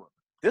Abram.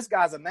 This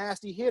guy's a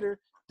nasty hitter.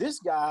 This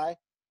guy,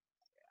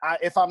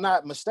 if I'm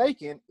not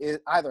mistaken,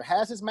 either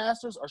has his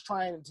master's or is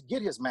trying to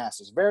get his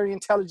master's. Very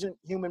intelligent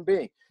human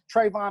being.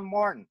 Trayvon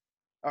Mullen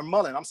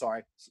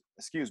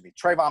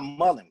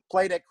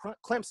played at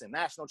Clemson,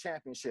 national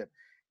championship.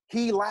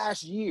 He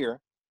last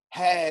year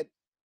had,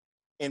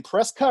 in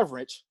press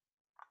coverage,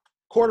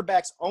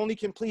 quarterbacks only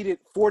completed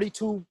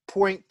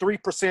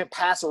 42.3%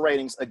 passer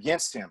ratings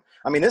against him.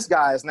 I mean, this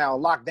guy is now a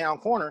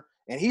lockdown corner,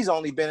 and he's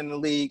only been in the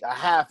league a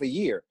half a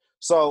year.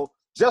 So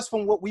just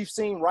from what we've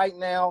seen right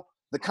now,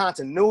 the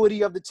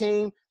continuity of the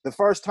team, the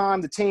first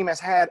time the team has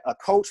had a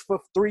coach for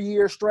 3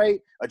 years straight,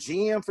 a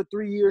GM for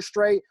 3 years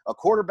straight, a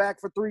quarterback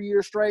for 3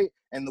 years straight,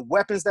 and the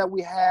weapons that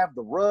we have,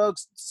 the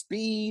Ruggs,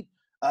 speed,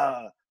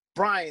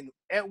 Brian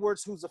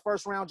Edwards, who's a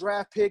first-round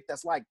draft pick,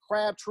 that's like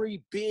Crabtree,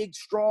 big,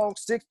 strong,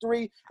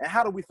 6'3". And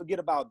how do we forget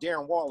about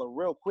Darren Waller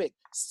real quick?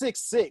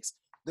 6'6".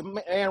 The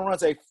man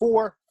runs a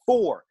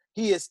 4.4.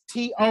 He is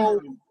T.O.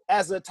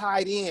 as a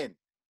tight end.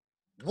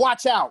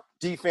 Watch out,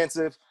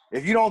 defensive.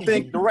 If you don't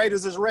think the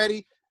Raiders is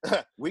ready,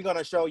 we're going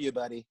to show you,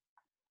 buddy.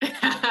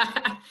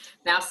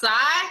 Now, Cy,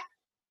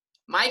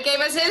 Mike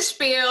gave us his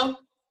spiel.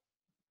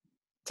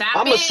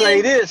 I'm going to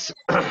say this.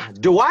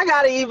 Do I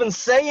got to even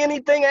say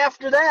anything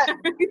after that?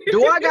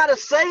 Do I got to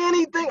say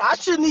anything? I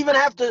shouldn't even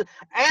have to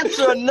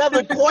answer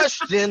another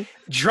question.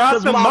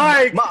 Drop the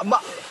mic.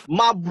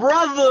 My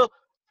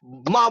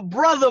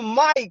brother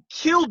Mike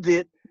killed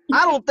it.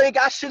 I don't think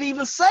I should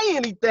even say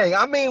anything.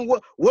 I mean,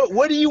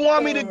 what do you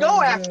want me to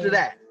go after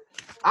that?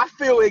 I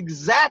feel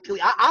exactly.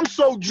 I'm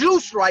so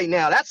juiced right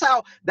now.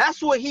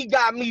 That's what he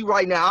got me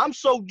right now. I'm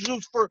so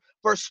juiced for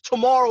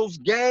tomorrow's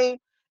game.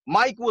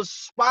 Mike was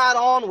spot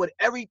on with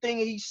everything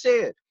he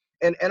said.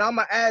 And I'm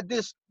going to add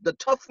this, the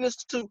toughness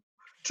to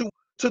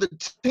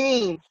the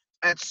team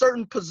at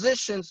certain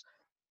positions.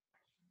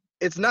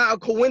 It's not a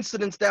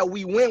coincidence that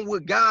we went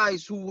with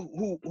guys who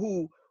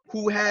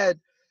had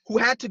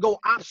to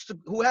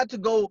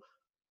go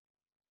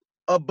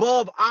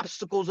above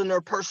obstacles in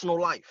their personal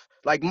life.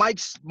 Like Mike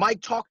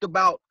talked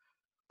about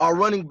our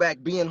running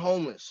back being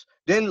homeless.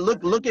 Then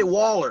look at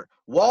Waller.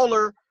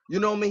 Waller, you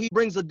know what I mean? He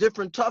brings a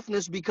different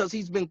toughness because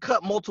he's been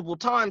cut multiple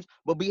times,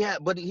 but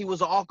he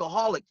was an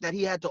alcoholic that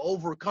he had to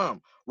overcome,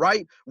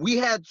 right? We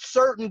had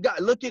certain guys.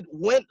 Look at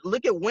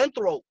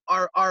Winthrop,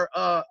 our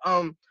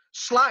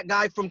slot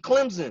guy from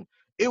Clemson.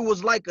 It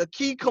was like a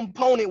key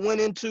component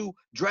went into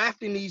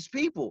drafting these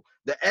people.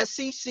 The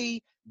SEC,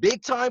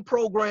 big-time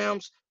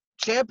programs,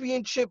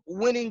 championship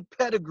winning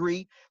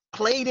pedigree,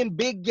 played in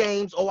big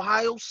games,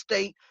 Ohio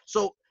State.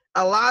 So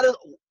a lot of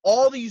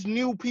all these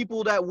new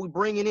people that we're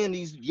bringing in,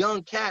 these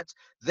young cats,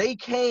 they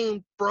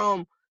came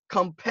from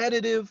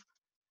competitive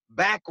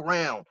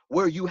background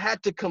where you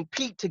had to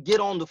compete to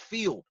get on the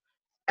field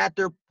at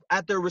their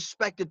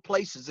respected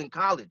places in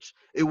college.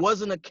 It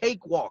wasn't a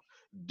cakewalk.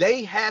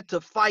 They had to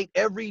fight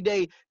every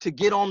day to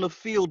get on the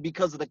field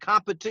because of the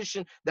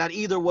competition that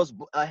either was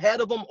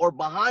ahead of them or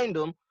behind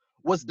them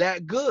was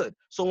that good.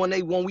 So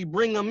when we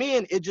bring them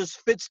in, it just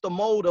fits the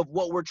mold of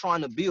what we're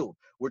trying to build.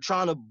 We're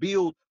trying to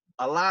build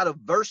a lot of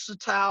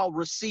versatile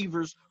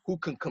receivers who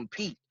can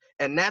compete.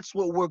 And that's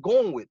what we're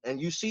going with.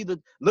 And you see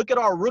look at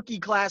our rookie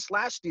class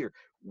last year.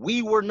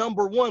 We were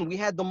number one. We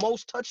had the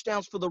most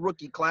touchdowns for the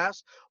rookie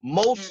class,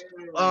 most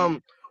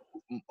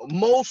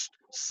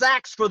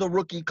sacks for the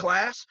rookie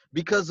class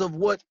because of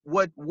what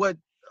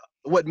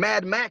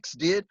Mad Max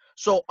did.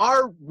 So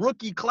our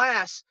rookie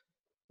class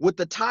with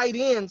the tight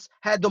ends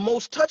had the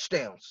most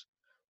touchdowns.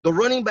 The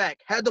running back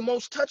had the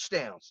most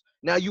touchdowns.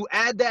 Now you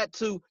add that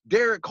to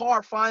Derek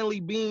Carr finally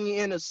being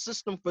in a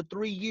system for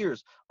 3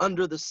 years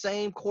under the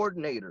same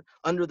coordinator,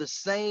 under the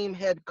same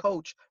head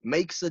coach,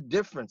 makes a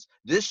difference.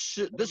 This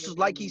is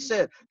like he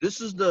said,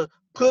 this is the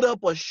put up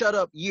or shut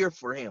up year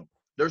for him.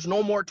 There's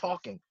no more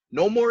talking,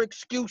 no more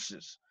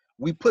excuses.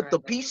 We put the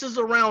pieces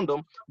around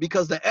him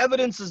because the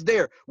evidence is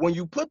there. When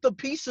you put the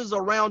pieces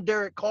around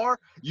Derek Carr,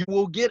 you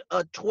will get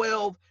a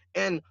 12-4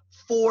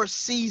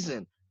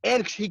 season.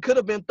 And he could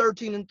have been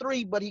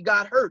 13-3, but he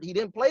got hurt. He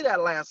didn't play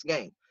that last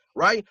game,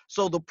 right?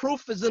 So the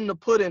proof is in the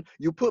pudding.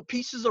 You put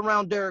pieces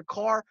around Derek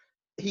Carr,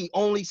 he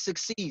only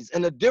succeeds.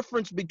 And the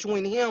difference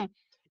between him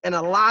and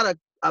a lot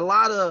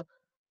of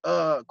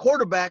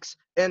quarterbacks,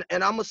 and I'm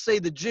gonna say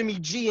the Jimmy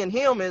G and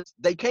him, is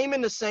they came in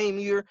the same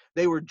year.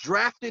 They were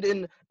drafted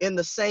in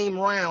the same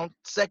round,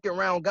 second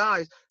round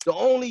guys. The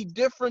only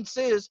difference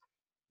is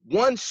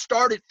one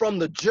started from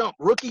the jump.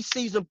 Rookie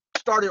season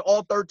started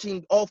all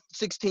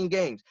 16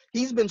 games.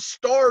 He's been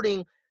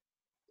starting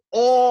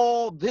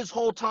all this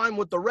whole time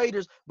with the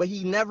Raiders, but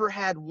he never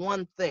had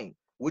one thing,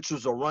 which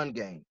was a run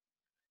game.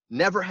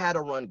 Never had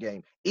a run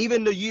game.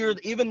 Even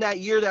that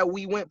year that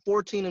we went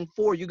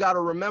 14-4, you got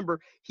to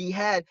remember he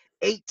had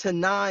 8 to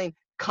 9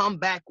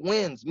 comeback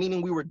wins,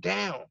 meaning we were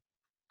down.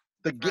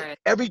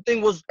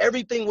 Everything was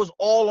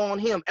all on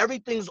him.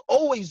 Everything's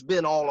always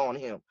been all on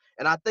him.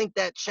 And I think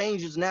that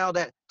changes now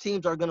that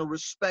teams are going to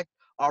respect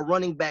our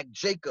running back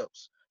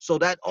Jacobs. So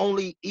that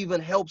only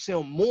even helps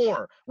him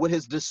more with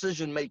his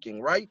decision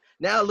making, right?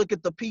 Now look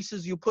at the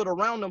pieces you put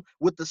around him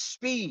with the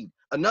speed.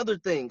 Another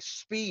thing,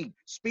 speed.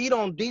 Speed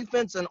on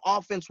defense and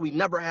offense we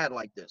never had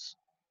like this.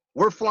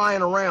 We're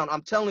flying around.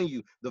 I'm telling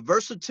you, the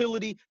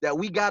versatility that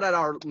we got at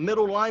our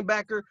middle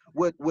linebacker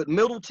with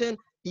Middleton,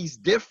 he's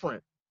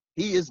different.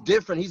 He is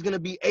different. He's going to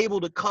be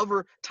able to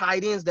cover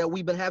tight ends that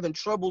we've been having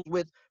troubles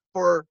with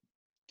for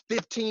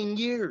 15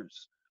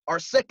 years. Our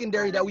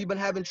secondary that we've been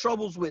having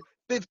troubles with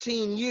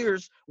 15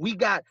 years, we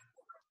got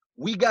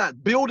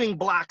building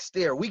blocks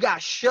there. We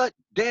got shut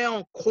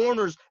down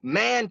corners,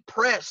 man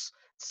press,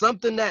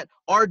 something that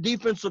our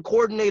defensive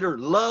coordinator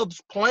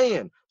loves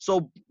playing.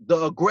 So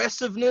the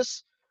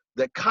aggressiveness,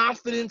 the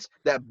confidence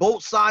that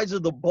both sides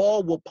of the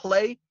ball will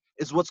play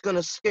is what's going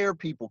to scare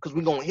people, because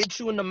we're going to hit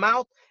you in the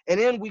mouth and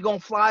then we're going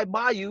to fly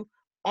by you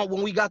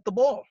when we got the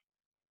ball.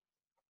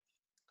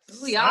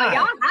 Ooh, y'all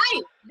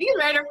hype. These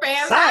Raider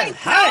fans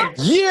hype.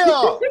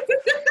 Yeah.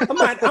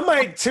 I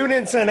might tune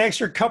into an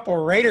extra couple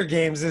Raider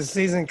games this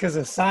season because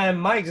of Cy and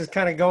Mike just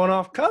kind of going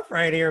off cuff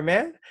right here,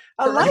 man.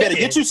 I like it. You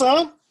better get you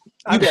some.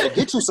 You better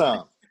get you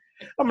some.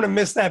 I'm going to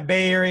miss that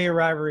Bay Area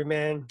rivalry,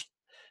 man.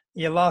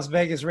 Yeah, Las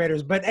Vegas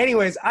Raiders. But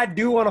anyways, I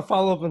do want to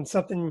follow up on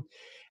something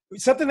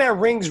that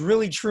rings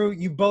really true.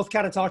 You both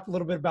kind of talked a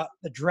little bit about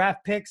the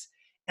draft picks,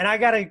 and I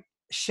got to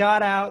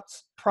shout out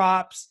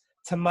props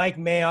to Mike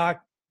Mayock.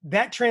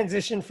 That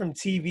transition from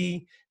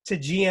TV to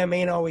GM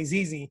ain't always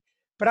easy,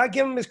 but I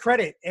give him his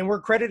credit, and where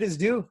credit is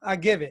due, I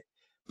give it,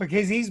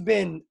 because he's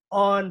been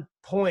on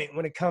point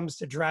when it comes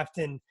to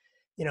drafting,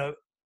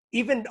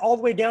 even all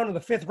the way down to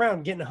the 5th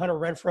round, getting Hunter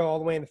Renfrow all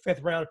the way in the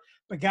 5th round.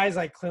 But guys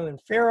like Clelin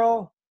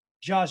Ferrell,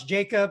 Josh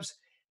Jacobs,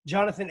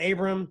 Jonathan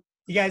Abram,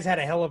 you guys had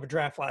a hell of a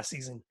draft last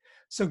season.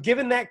 So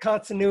given that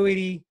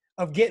continuity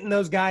of getting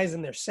those guys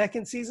in their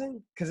second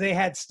season, because they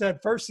had stud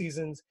first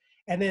seasons,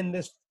 and then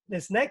this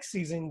next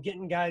season,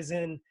 getting guys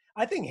in,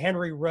 I think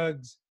Henry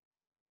Ruggs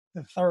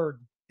the third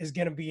is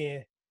going to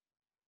be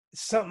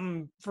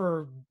something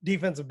for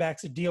defensive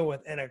backs to deal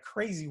with, and a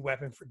crazy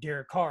weapon for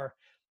Derek Carr.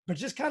 But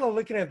just kind of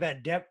looking at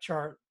that depth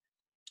chart,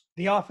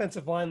 the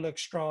offensive line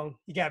looks strong.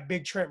 You got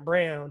Big Trent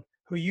Brown,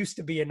 who used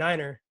to be a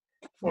Niner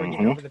before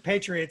getting over the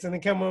Patriots, and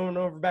then coming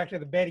over back to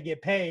the Bay to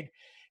get paid.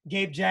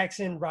 Gabe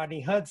Jackson,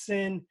 Rodney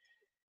Hudson,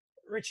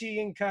 Richie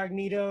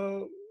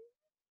Incognito.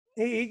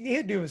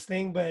 He'd do his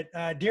thing, but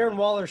Darren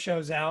Waller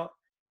shows out,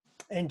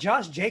 and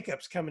Josh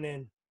Jacobs coming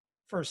in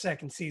for a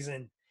second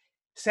season.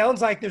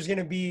 Sounds like there's going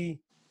to be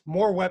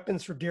more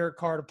weapons for Derek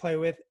Carr to play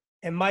with.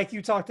 And Mike,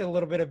 you talked a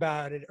little bit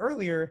about it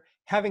earlier,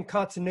 having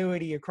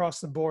continuity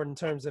across the board in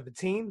terms of a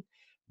team.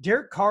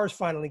 Derek Carr is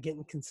finally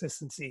getting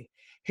consistency.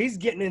 He's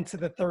getting into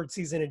the 3rd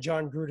season of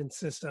John Gruden's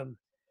system.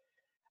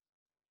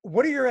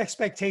 What are your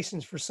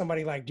expectations for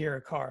somebody like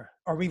Derek Carr?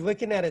 Are we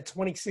looking at a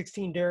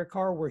 2016 Derek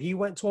Carr where he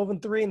went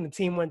 12-3 and the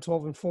team went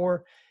 12-4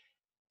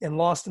 and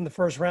lost in the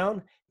 1st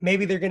round?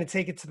 Maybe they're going to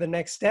take it to the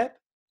next step.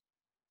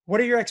 What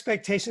are your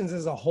expectations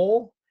as a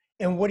whole?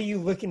 And what are you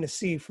looking to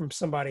see from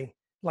somebody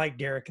like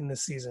Derek in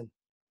this season?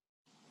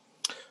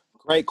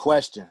 Great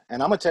question.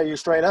 And I'm going to tell you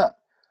straight up,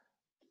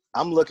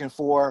 I'm looking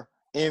for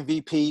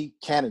MVP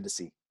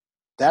candidacy.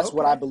 That's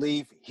what I Okay.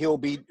 believe he'll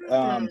be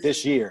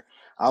this year.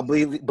 I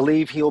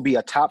believe he'll be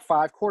a top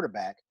 5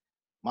 quarterback.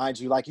 Mind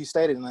you, like you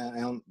stated,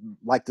 and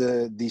like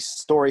the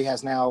story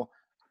has now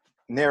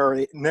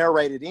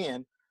narrated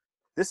in,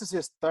 this is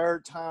his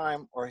third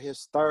time or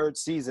his third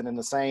season in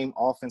the same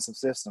offensive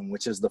system,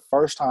 which is the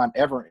first time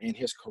ever in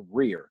his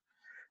career.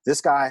 This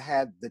guy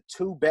had the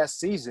 2 best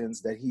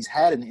seasons that he's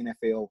had in the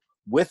NFL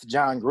with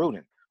John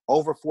Gruden,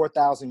 over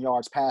 4,000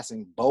 yards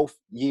passing both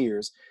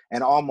years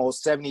and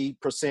almost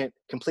 70%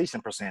 completion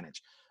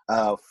percentage.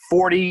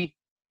 40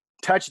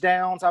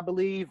 touchdowns, I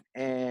believe,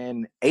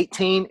 and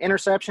 18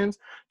 interceptions,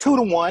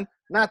 2-1.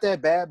 Not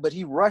that bad, but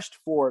he rushed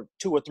for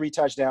 2 or 3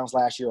 touchdowns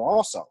last year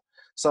also.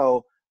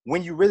 So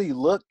when you really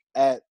look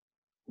at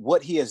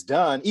what he has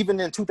done, even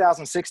in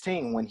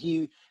 2016, when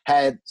he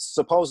had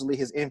supposedly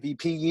his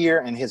MVP year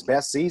and his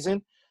best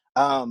season,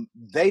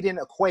 they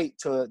didn't equate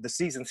to the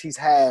seasons he's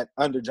had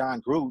under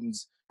John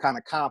Gruden's kind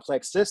of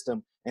complex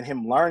system and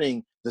him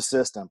learning the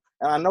system.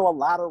 And I know a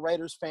lot of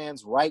Raiders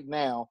fans right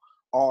now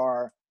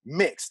are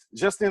mixed,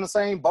 just in the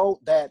same boat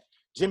that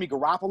Jimmy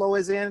Garoppolo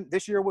is in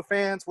this year with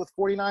fans with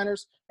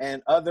 49ers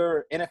and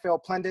other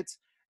NFL pundits.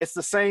 It's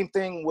the same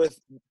thing with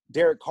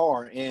Derek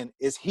Carr. And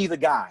is he the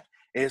guy?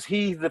 Is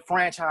he the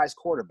franchise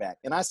quarterback?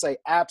 And I say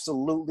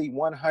absolutely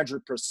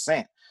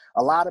 100%.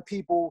 A lot of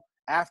people,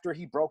 after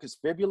he broke his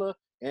fibula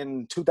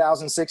in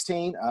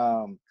 2016,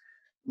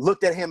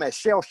 looked at him as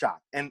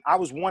shell-shocked. And I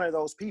was one of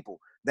those people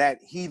that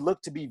he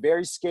looked to be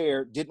very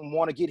scared, didn't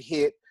want to get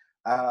hit,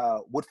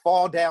 would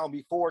fall down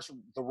before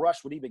the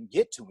rush would even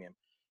get to him,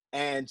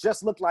 and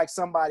just looked like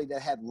somebody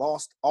that had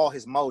lost all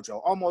his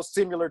mojo, almost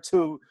similar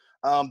to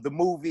the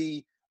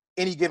movie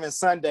Any Given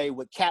Sunday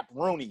with Cap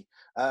Rooney,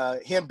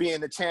 him being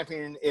the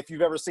champion. If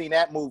you've ever seen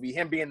that movie,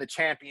 him being the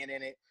champion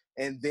in it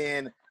and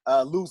then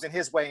losing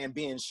his way and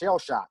being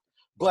shell-shocked.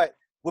 But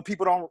what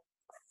people don't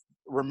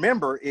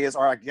remember is,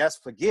 or I guess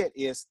forget,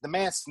 is the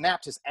man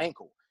snapped his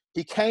ankle.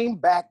 He came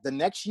back the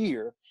next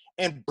year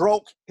and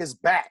broke his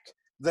back.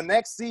 The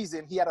next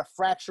season, he had a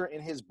fracture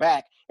in his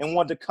back and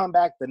wanted to come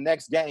back the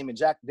next game, and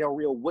Jack Del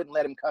Rio wouldn't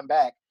let him come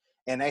back.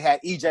 And they had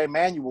E.J.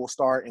 Manuel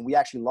start, and we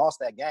actually lost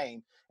that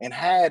game. And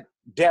had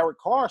Derek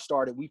Carr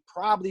started, we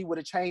probably would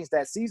have changed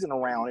that season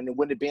around, and it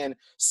wouldn't have been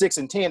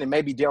 6-10, and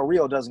maybe Del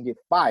Rio doesn't get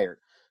fired.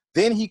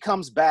 Then he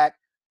comes back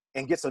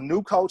and gets a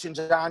new coach in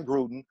John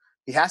Gruden.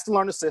 He has to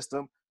learn the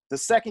system. The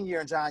second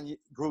year in John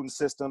Gruden's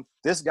system,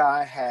 this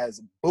guy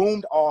has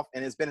boomed off,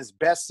 and it's been his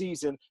best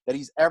season that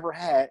he's ever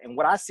had. And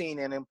what I seen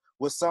in him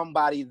was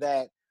somebody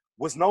that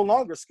was no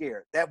longer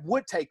scared, that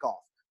would take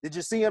off. Did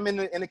you see him in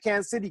the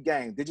Kansas City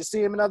game? Did you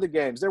see him in other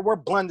games? There were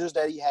blunders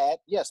that he had.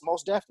 Yes,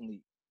 most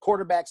definitely.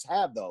 Quarterbacks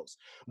have those.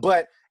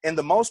 But in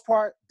the most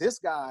part, this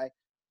guy,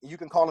 you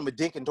can call him a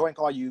dink and doink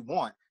all you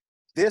want.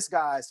 This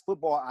guy's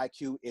football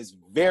IQ is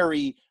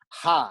very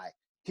high.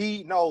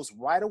 He knows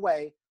right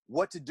away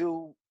what to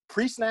do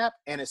pre-snap,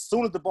 and as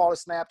soon as the ball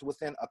is snapped,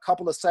 within a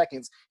couple of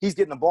seconds, he's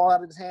getting the ball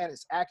out of his hand.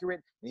 It's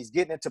accurate, and he's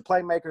getting it to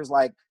playmakers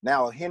like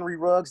now Henry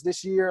Ruggs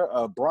this year,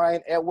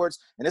 Brian Edwards,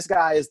 and this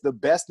guy is the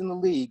best in the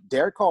league,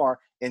 Derek Carr,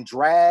 in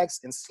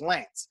drags and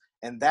slants,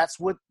 and that's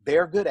what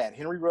they're good at.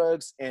 Henry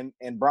Ruggs and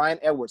Brian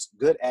Edwards,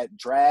 good at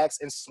drags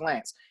and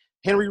slants.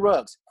 Henry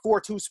Ruggs,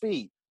 4.2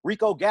 speed.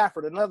 Rico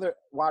Gafford, another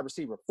wide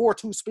receiver,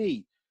 4.2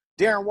 speed.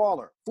 Darren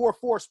Waller,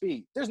 4.4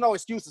 speed. There's no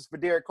excuses for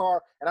Derek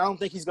Carr, and I don't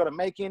think he's going to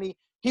make any.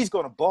 He's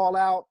going to ball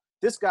out.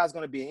 This guy's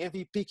going to be an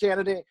MVP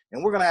candidate,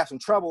 and we're going to have some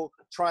trouble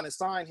trying to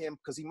sign him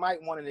because he might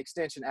want an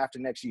extension after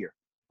next year.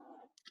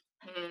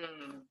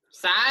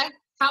 Sai,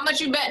 how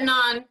much you betting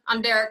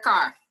on Derek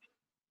Carr?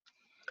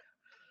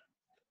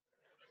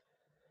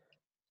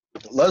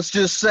 Let's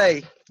just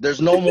say there's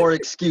no more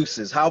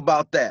excuses. How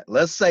about that?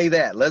 Let's say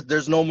that.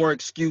 There's no more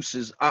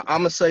excuses. I'm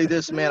gonna say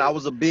this, man.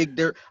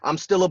 I'm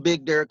still a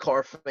big Derek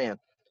Carr fan.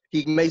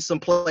 He made some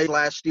play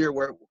last year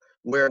where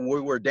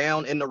we were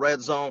down in the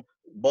red zone.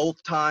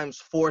 Both times,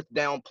 fourth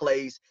down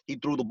plays, he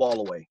threw the ball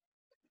away.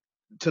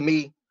 To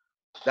me,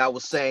 that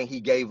was saying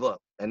he gave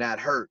up, and that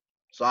hurt.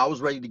 So I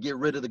was ready to get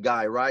rid of the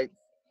guy, right?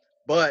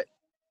 But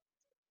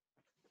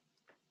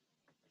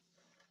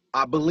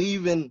I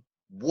believe in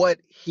what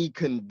he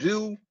can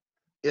do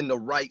in the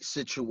right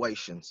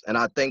situations, and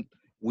I think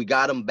we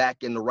got him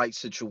back in the right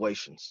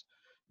situations.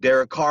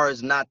 Derek Carr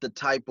is not the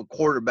type of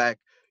quarterback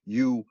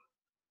you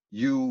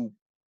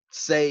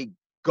say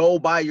go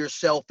by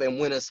yourself and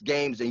win us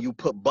games, and you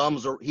put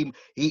bums, or he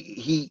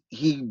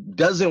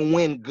doesn't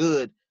win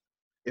good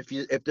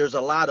if there's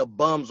a lot of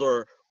bums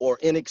or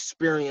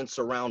inexperience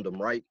around him,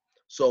 right?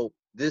 So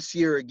this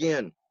year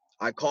again,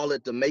 I call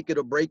it the make it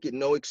or break it,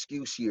 no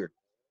excuse year.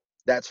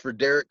 That's for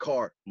Derek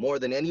Carr more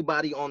than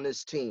anybody on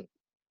this team.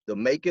 The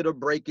make it or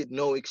break it,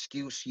 no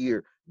excuse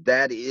year.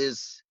 That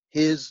is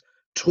his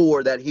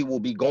tour that he will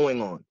be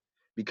going on.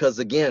 Because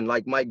again,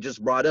 like Mike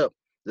just brought up,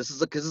 this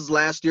is his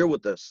last year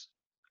with us.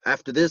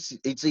 After this,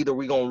 it's either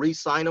we're gonna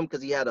re-sign him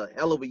because he had a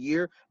hell of a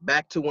year,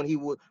 back to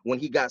when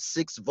he got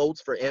 6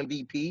 votes for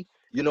MVP.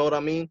 You know what I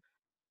mean?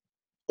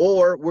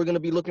 or we're going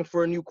to be looking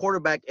for a new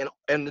quarterback,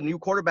 and the new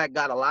quarterback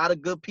got a lot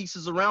of good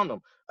pieces around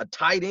him, a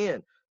tight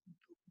end,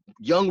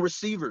 young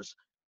receivers,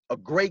 a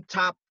great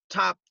top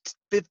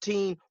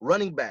 15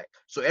 running back.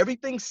 So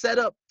everything's set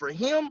up for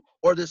him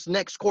or this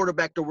next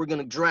quarterback that we're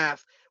going to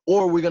draft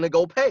or we're going to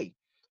go pay.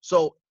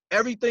 So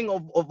everything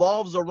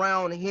evolves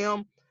around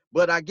him.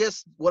 But I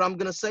guess what I'm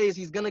going to say is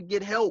he's going to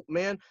get help,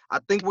 man. I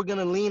think we're going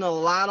to lean a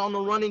lot on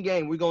the running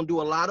game. We're going to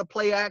do a lot of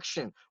play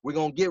action. We're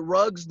going to get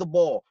Ruggs the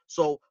ball.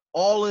 So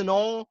all in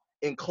all,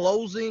 in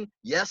closing,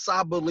 yes,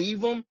 I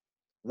believe him.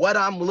 What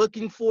I'm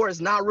looking for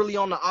is not really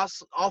on the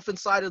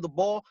offense side of the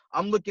ball.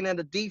 I'm looking at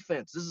the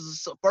defense. This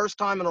is the first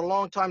time in a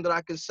long time that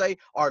I can say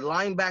our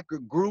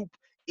linebacker group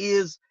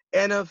is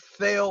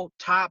NFL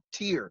top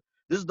tier.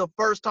 This is the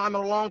first time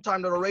in a long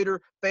time that a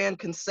Raider fan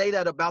can say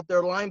that about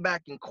their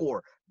linebacking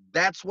core.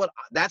 That's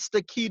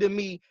the key to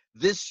me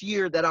this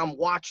year that I'm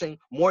watching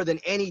more than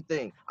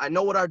anything. I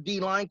know what our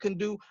D-line can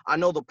do. I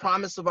know the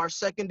promise of our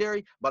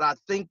secondary, but I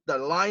think the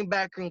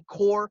linebacking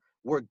core,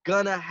 they're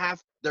gonna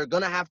have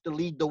to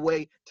lead the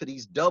way to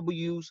these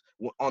W's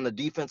on the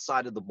defense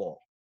side of the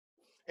ball.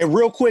 And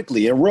real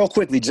quickly,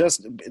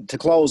 just to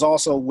close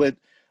also with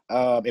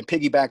and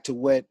piggyback to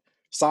what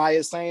Sai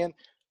is saying,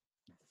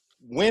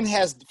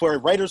 for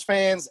Raiders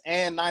fans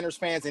and Niners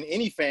fans and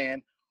any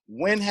fan,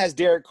 when has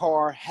Derek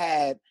Carr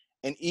had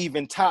an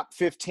even top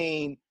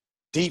 15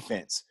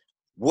 defense?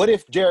 What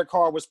if Derek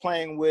Carr was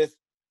playing with,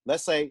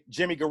 let's say,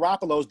 Jimmy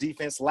Garoppolo's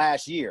defense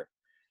last year?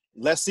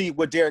 Let's see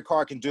what Derek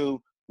Carr can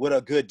do with a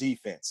good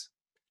defense.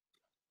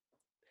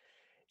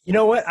 You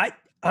know what?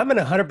 I'm in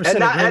 100%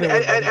 agreement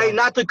with that. And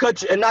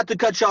not to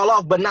cut y'all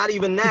off, but not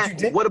even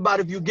that. What about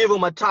if you give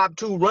him a top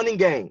 2 running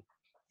game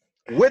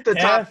with the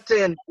top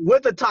 10,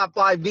 with the top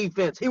 5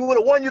 defense? He would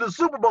have won you the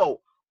Super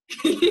Bowl.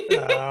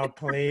 Oh,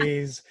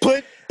 please.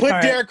 Put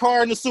Derek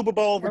Carr in the Super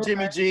Bowl over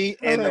Jimmy G,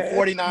 and the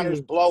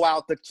 49ers blow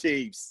out the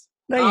Chiefs.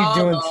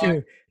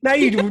 Now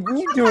you're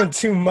doing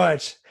too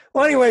much.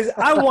 Well, anyways,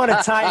 I want to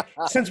tie,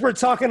 since we're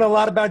talking a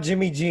lot about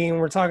Jimmy G and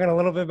we're talking a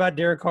little bit about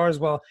Derek Carr as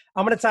well,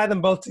 I'm going to tie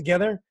them both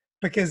together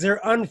because they're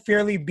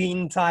unfairly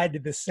being tied to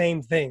the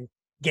same thing,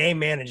 game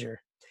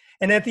manager.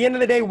 And at the end of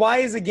the day, why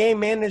is a game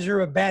manager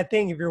a bad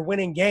thing if you're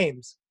winning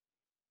games?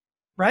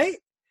 Right?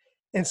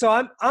 And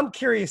so I'm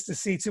curious to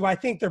see, too. I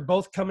think they're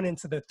both coming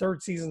into their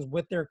third seasons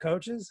with their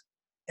coaches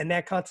and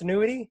that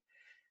continuity.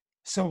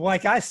 So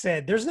like I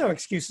said, there's no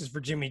excuses for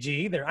Jimmy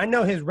G either. I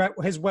know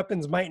his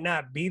weapons might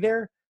not be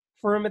there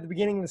for him at the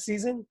beginning of the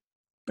season,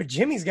 but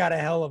Jimmy's got a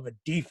hell of a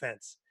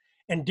defense,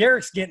 and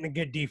Derek's getting a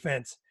good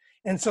defense.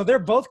 And so they're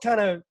both kind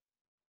of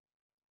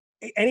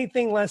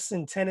anything less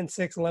than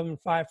 10-6,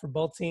 11-5 for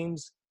both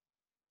teams.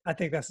 I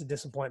think that's a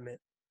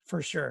disappointment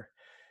for sure.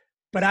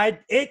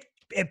 But it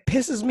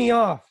pisses me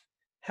off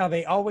how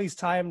they always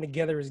tie them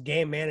together as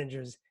game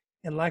managers.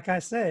 And like I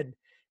said,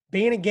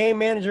 being a game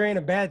manager ain't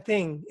a bad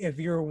thing if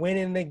you're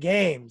winning the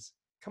games.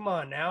 Come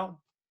on now.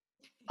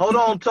 Hold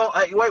on,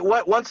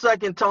 wait, 1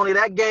 second, Tony.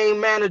 That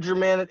game manager,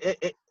 man,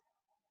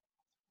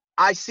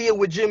 I see it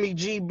with Jimmy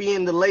G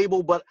being the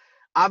label, but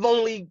I've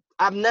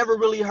never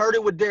really heard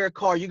it with Derek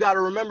Carr. You got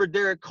to remember,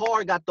 Derek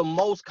Carr got the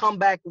most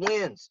comeback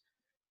wins.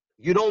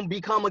 You don't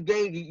become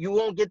you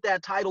won't get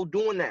that title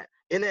doing that.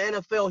 In the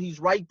NFL, he's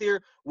right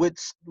there with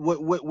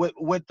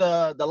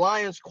the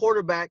Lions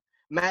quarterback,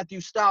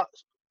 Matthew,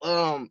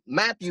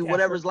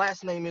 whatever his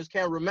last name is,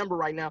 can't remember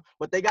right now,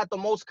 but they got the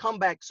most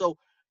comeback. So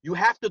you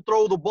have to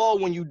throw the ball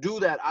when you do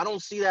that. I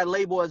don't see that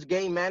label as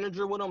game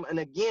manager with him. And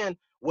again,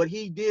 what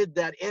he did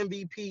that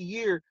MVP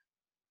year,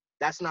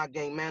 that's not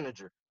game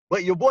manager.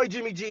 But your boy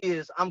Jimmy G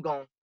is. I'm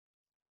gone.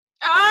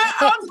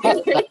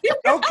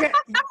 Okay.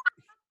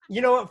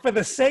 You know what? For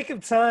the sake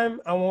of time,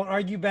 I won't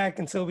argue back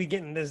until we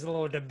get in this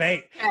little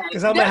debate.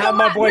 Because I'm going to have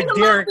my boy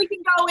Derek. We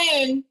can go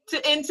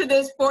into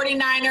this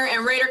 49er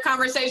and Raider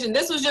conversation.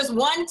 This was just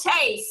one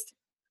taste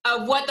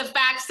of what the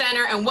Fact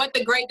Center and what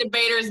the great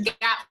debaters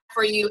got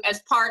for you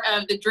as part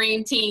of the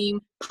Dream Team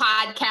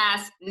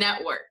Podcast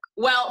Network.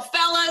 Well,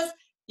 fellas,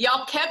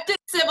 y'all kept it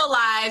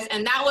civilized,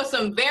 and that was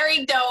some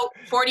very dope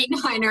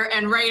 49er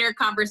and Raider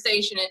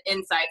conversation and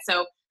insight.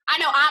 So I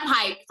know I'm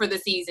hyped for the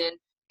season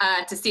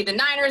to see the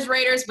Niners,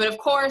 Raiders, but of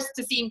course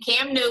to see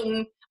Cam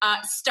Newton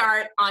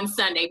start on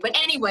Sunday. But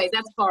anyways,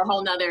 that's for a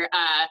whole nother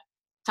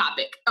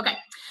topic. Okay,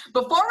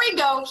 before we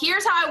go,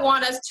 here's how I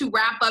want us to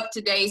wrap up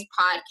today's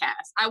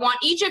podcast. I want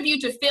each of you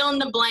to fill in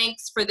the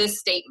blanks for this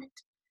statement.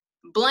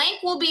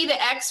 Blank will be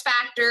the X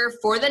factor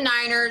for the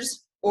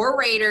Niners or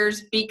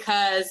Raiders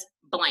because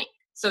blank.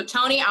 So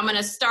Tony, I'm going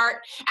to start.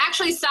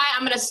 Actually, Sai,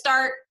 I'm going to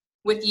start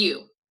with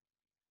you.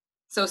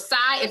 So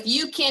Sai, if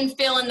you can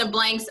fill in the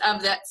blanks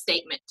of that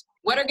statement,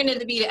 what are going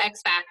to be the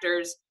X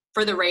factors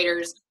for the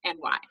Raiders and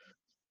why?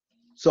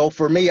 So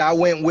for me, I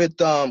went with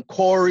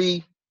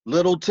Corey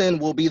Littleton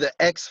will be the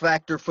X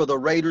factor for the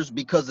Raiders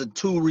because of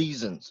 2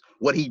 reasons.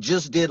 What he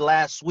just did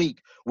last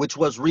week, which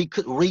was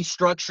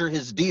restructure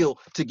his deal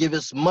to give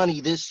us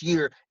money this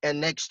year and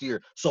next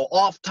year. So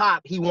off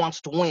top, he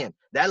wants to win.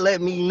 That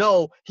let me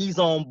know he's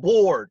on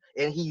board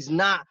and he's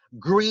not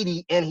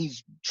greedy and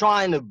he's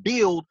trying to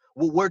build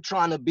what we're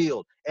trying to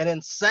build. And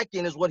then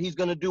second is what he's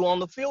going to do on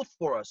the field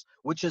for us,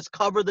 which is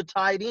cover the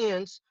tight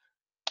ends,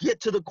 get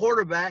to the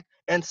quarterback,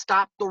 and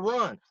stop the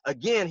run.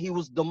 Again, he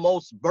was the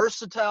most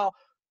versatile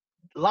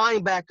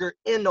linebacker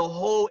in the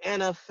whole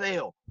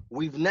NFL.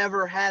 We've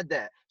never had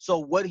that. So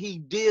what he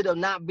did of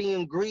not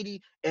being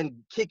greedy and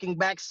kicking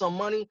back some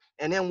money,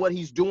 and then what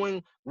he's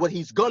doing, what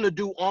he's going to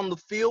do on the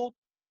field,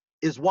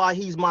 is why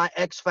he's my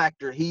X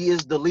factor. He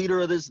is the leader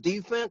of this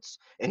defense,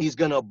 and he's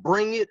going to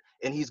bring it,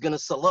 and he's going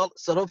to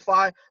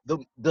solidify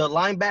the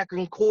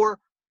linebacking core.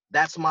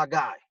 That's my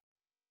guy.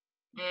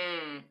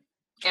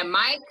 And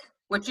Mike,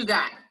 what you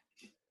got?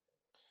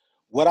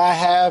 What I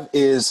have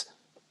is,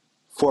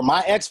 for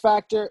my X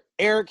factor,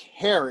 Eric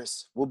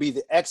Harris will be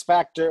the X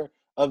factor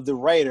of the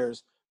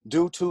Raiders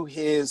due to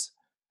his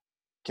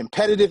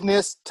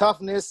competitiveness,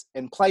 toughness,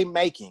 and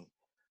playmaking.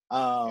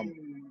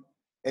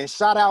 And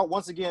shout out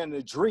once again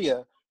to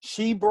Drea.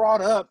 She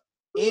brought up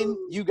in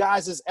you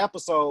guys'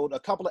 episode a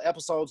couple of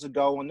episodes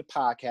ago on the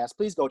podcast.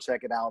 Please go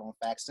check it out on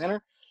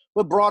FACTSCENTER.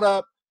 But brought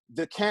up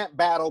the CANT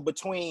battle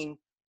between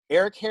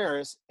Eric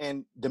Harris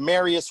and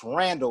Demarius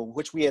Randall,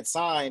 which we had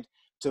signed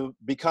to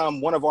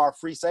become one of our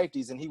free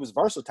safeties, and he was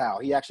versatile.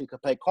 He actually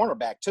could play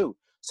cornerback too.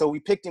 So we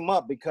picked him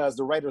up because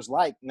the Raiders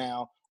like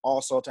now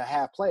also to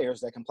have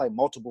players that can play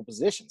multiple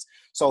positions.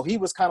 So he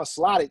was kind of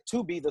slotted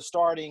to be the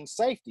starting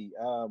safety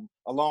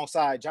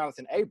alongside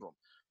Jonathan Abram.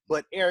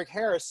 But Eric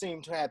Harris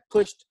seemed to have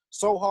pushed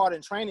so hard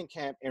in training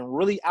camp and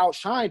really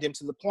outshined him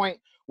to the point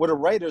where the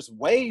Raiders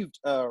waived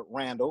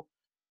Randall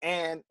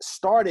and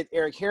started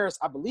Eric Harris.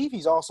 I believe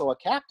he's also a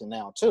captain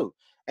now too.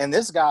 And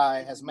this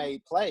guy has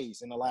made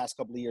plays in the last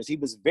couple of years. He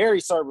was very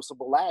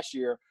serviceable last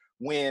year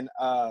when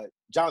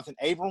Jonathan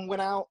Abram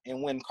went out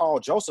and when Carl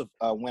Joseph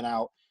went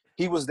out.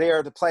 He was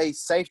there to play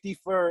safety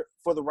for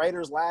the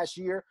Raiders last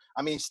year.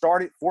 I mean,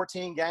 started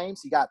 14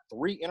 games. He got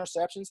 3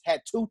 interceptions,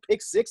 had 2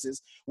 pick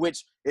sixes,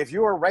 which if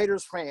you're a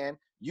Raiders fan,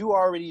 you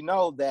already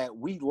know that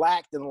we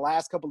lacked in the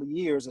last couple of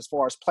years as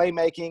far as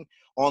playmaking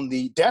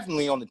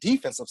definitely on the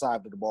defensive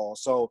side of the ball.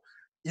 So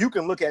you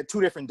can look at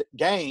 2 different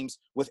games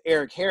with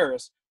Eric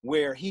Harris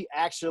where he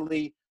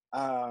actually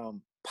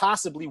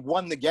possibly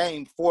won the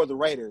game for the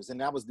Raiders.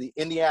 And that was the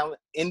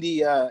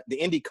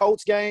Indy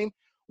Colts game,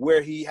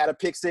 where he had a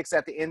pick six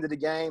at the end of the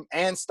game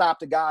and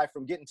stopped a guy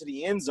from getting to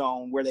the end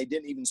zone where they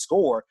didn't even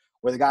score,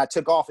 where the guy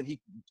took off and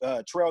he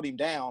trailed him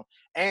down.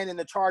 And in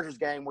the Chargers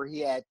game where he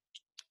had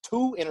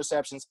 2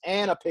 interceptions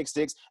and a pick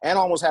six and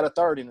almost had a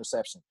 3rd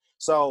interception.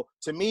 So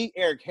to me,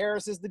 Eric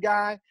Harris is the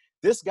guy.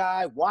 This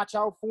guy, watch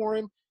out for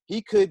him.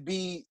 He could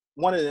be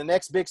one of the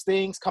next big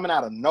things coming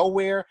out of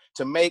nowhere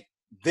to make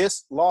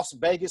this Las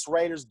Vegas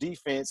Raiders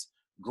defense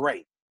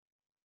great.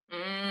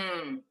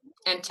 And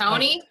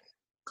Tony,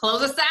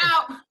 close us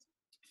out.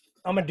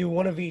 I'm going to do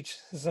one of each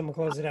since I'm going to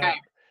close it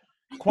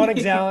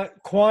out.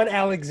 Quan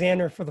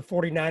Alexander for the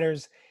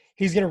 49ers.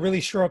 He's going to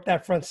really shore up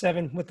that front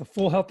seven with the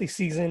full healthy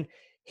season.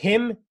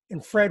 Him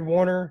and Fred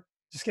Warner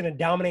just going to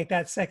dominate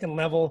that second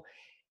level.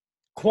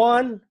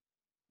 Quan,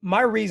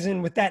 my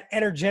reason with that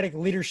energetic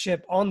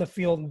leadership on the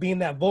field and being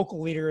that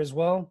vocal leader as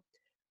well,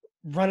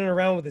 running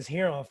around with his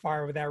hair on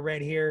fire with that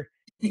red hair,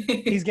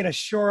 he's going to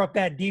shore up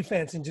that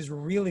defense and just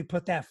really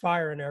put that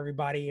fire into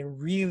everybody and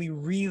really,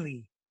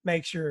 really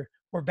make sure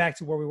we're back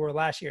to where we were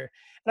last year.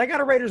 And I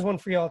got a Raiders one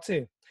for y'all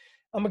too.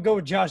 I'm going to go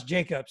with Josh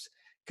Jacobs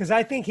because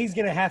I think he's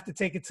going to have to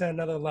take it to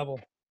another level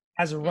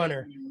as a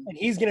runner. And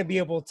he's going to be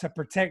able to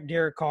protect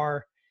Derek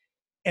Carr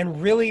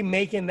and really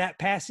making that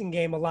passing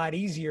game a lot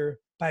easier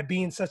by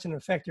being such an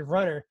effective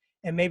runner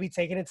and maybe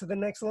taking it to the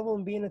next level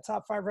and being a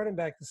top 5 running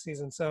back this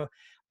season. So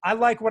I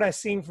like what I've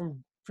seen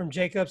from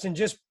Jacobs, and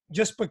just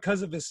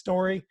because of his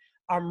story,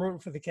 I'm rooting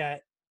for the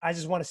cat. I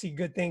just want to see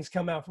good things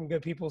come out from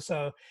good people.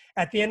 So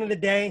at the end of the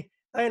day,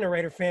 I ain't a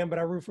Raider fan, but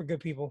I root for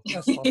good people.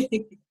 That's all.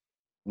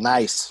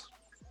 Nice.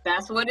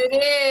 That's what it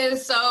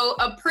is. So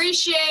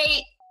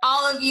appreciate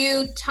all of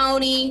you,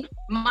 Tony,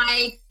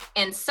 Mike,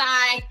 and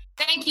Cy.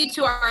 Thank you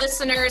to our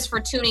listeners for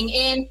tuning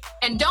in.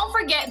 And don't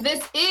forget,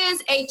 this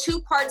is a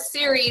 2-part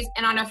series.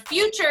 And on a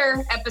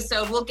future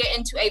episode, we'll get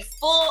into a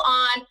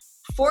full-on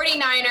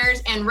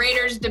 49ers and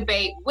Raiders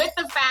debate with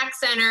the Fact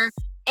Center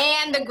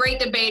and the great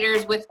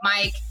debaters with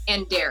Mike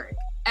and Derek.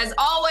 As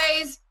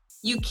always,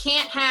 you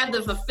can't have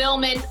the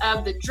fulfillment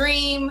of the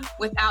dream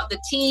without the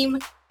team.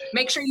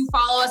 Make sure you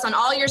follow us on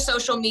all your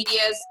social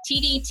medias,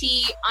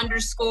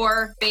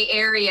 TDT_Bay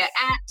Area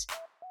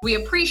 @. We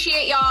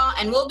appreciate y'all,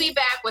 and we'll be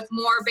back with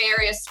more Bay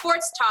Area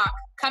sports talk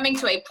coming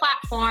to a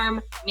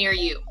platform near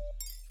you.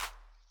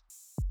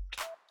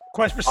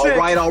 Question for 6.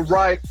 All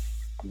right.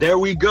 There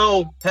we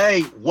go.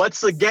 Hey,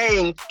 what's a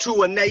game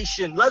to a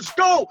nation? Let's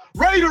go,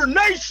 Raider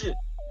Nation!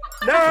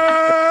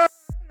 No!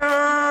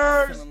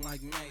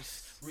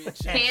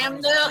 Cam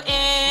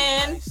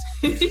Newton.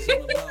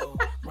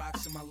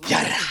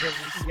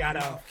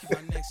 Yada.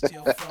 Have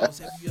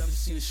you ever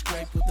seen a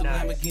scrape with the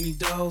Lamborghini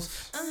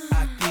doors?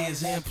 lock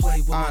ears and play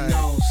with my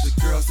nose.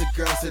 The girls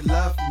that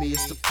love me,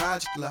 it's the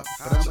project love.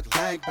 But I'm a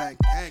gangbang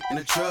and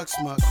a drug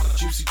smuggler.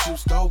 Juicy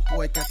juice, dope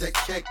boy, got that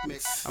cake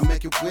mix. I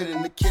make it with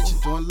in the kitchen,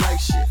 doing like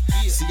shit.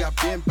 See, I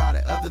been about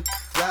it, other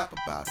rap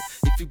about it.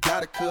 If you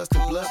got it, cuz the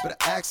blood, better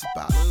ask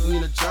about it. We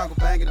in the jungle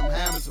banging them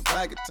hammers and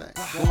orangutan.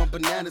 Going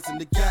bananas in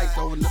the gang,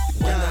 throwing up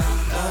the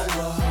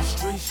gun.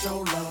 Street show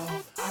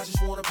love. I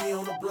just wanna be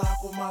on the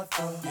block with my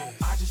thug.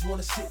 I just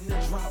wanna sit in the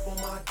drop on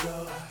my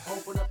dub.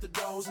 Open up the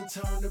doors and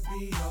turn the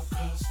beat up,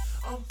 cause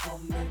I'm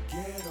from the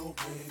ghetto,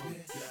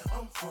 baby.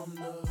 I'm from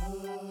the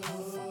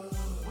hood.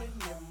 When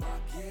in my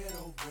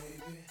ghetto,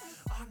 baby,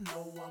 I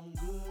know I'm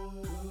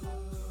good.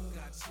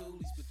 Got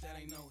toolies, but that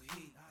ain't no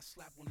heat. I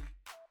slap on it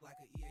like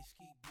an EA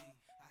ski.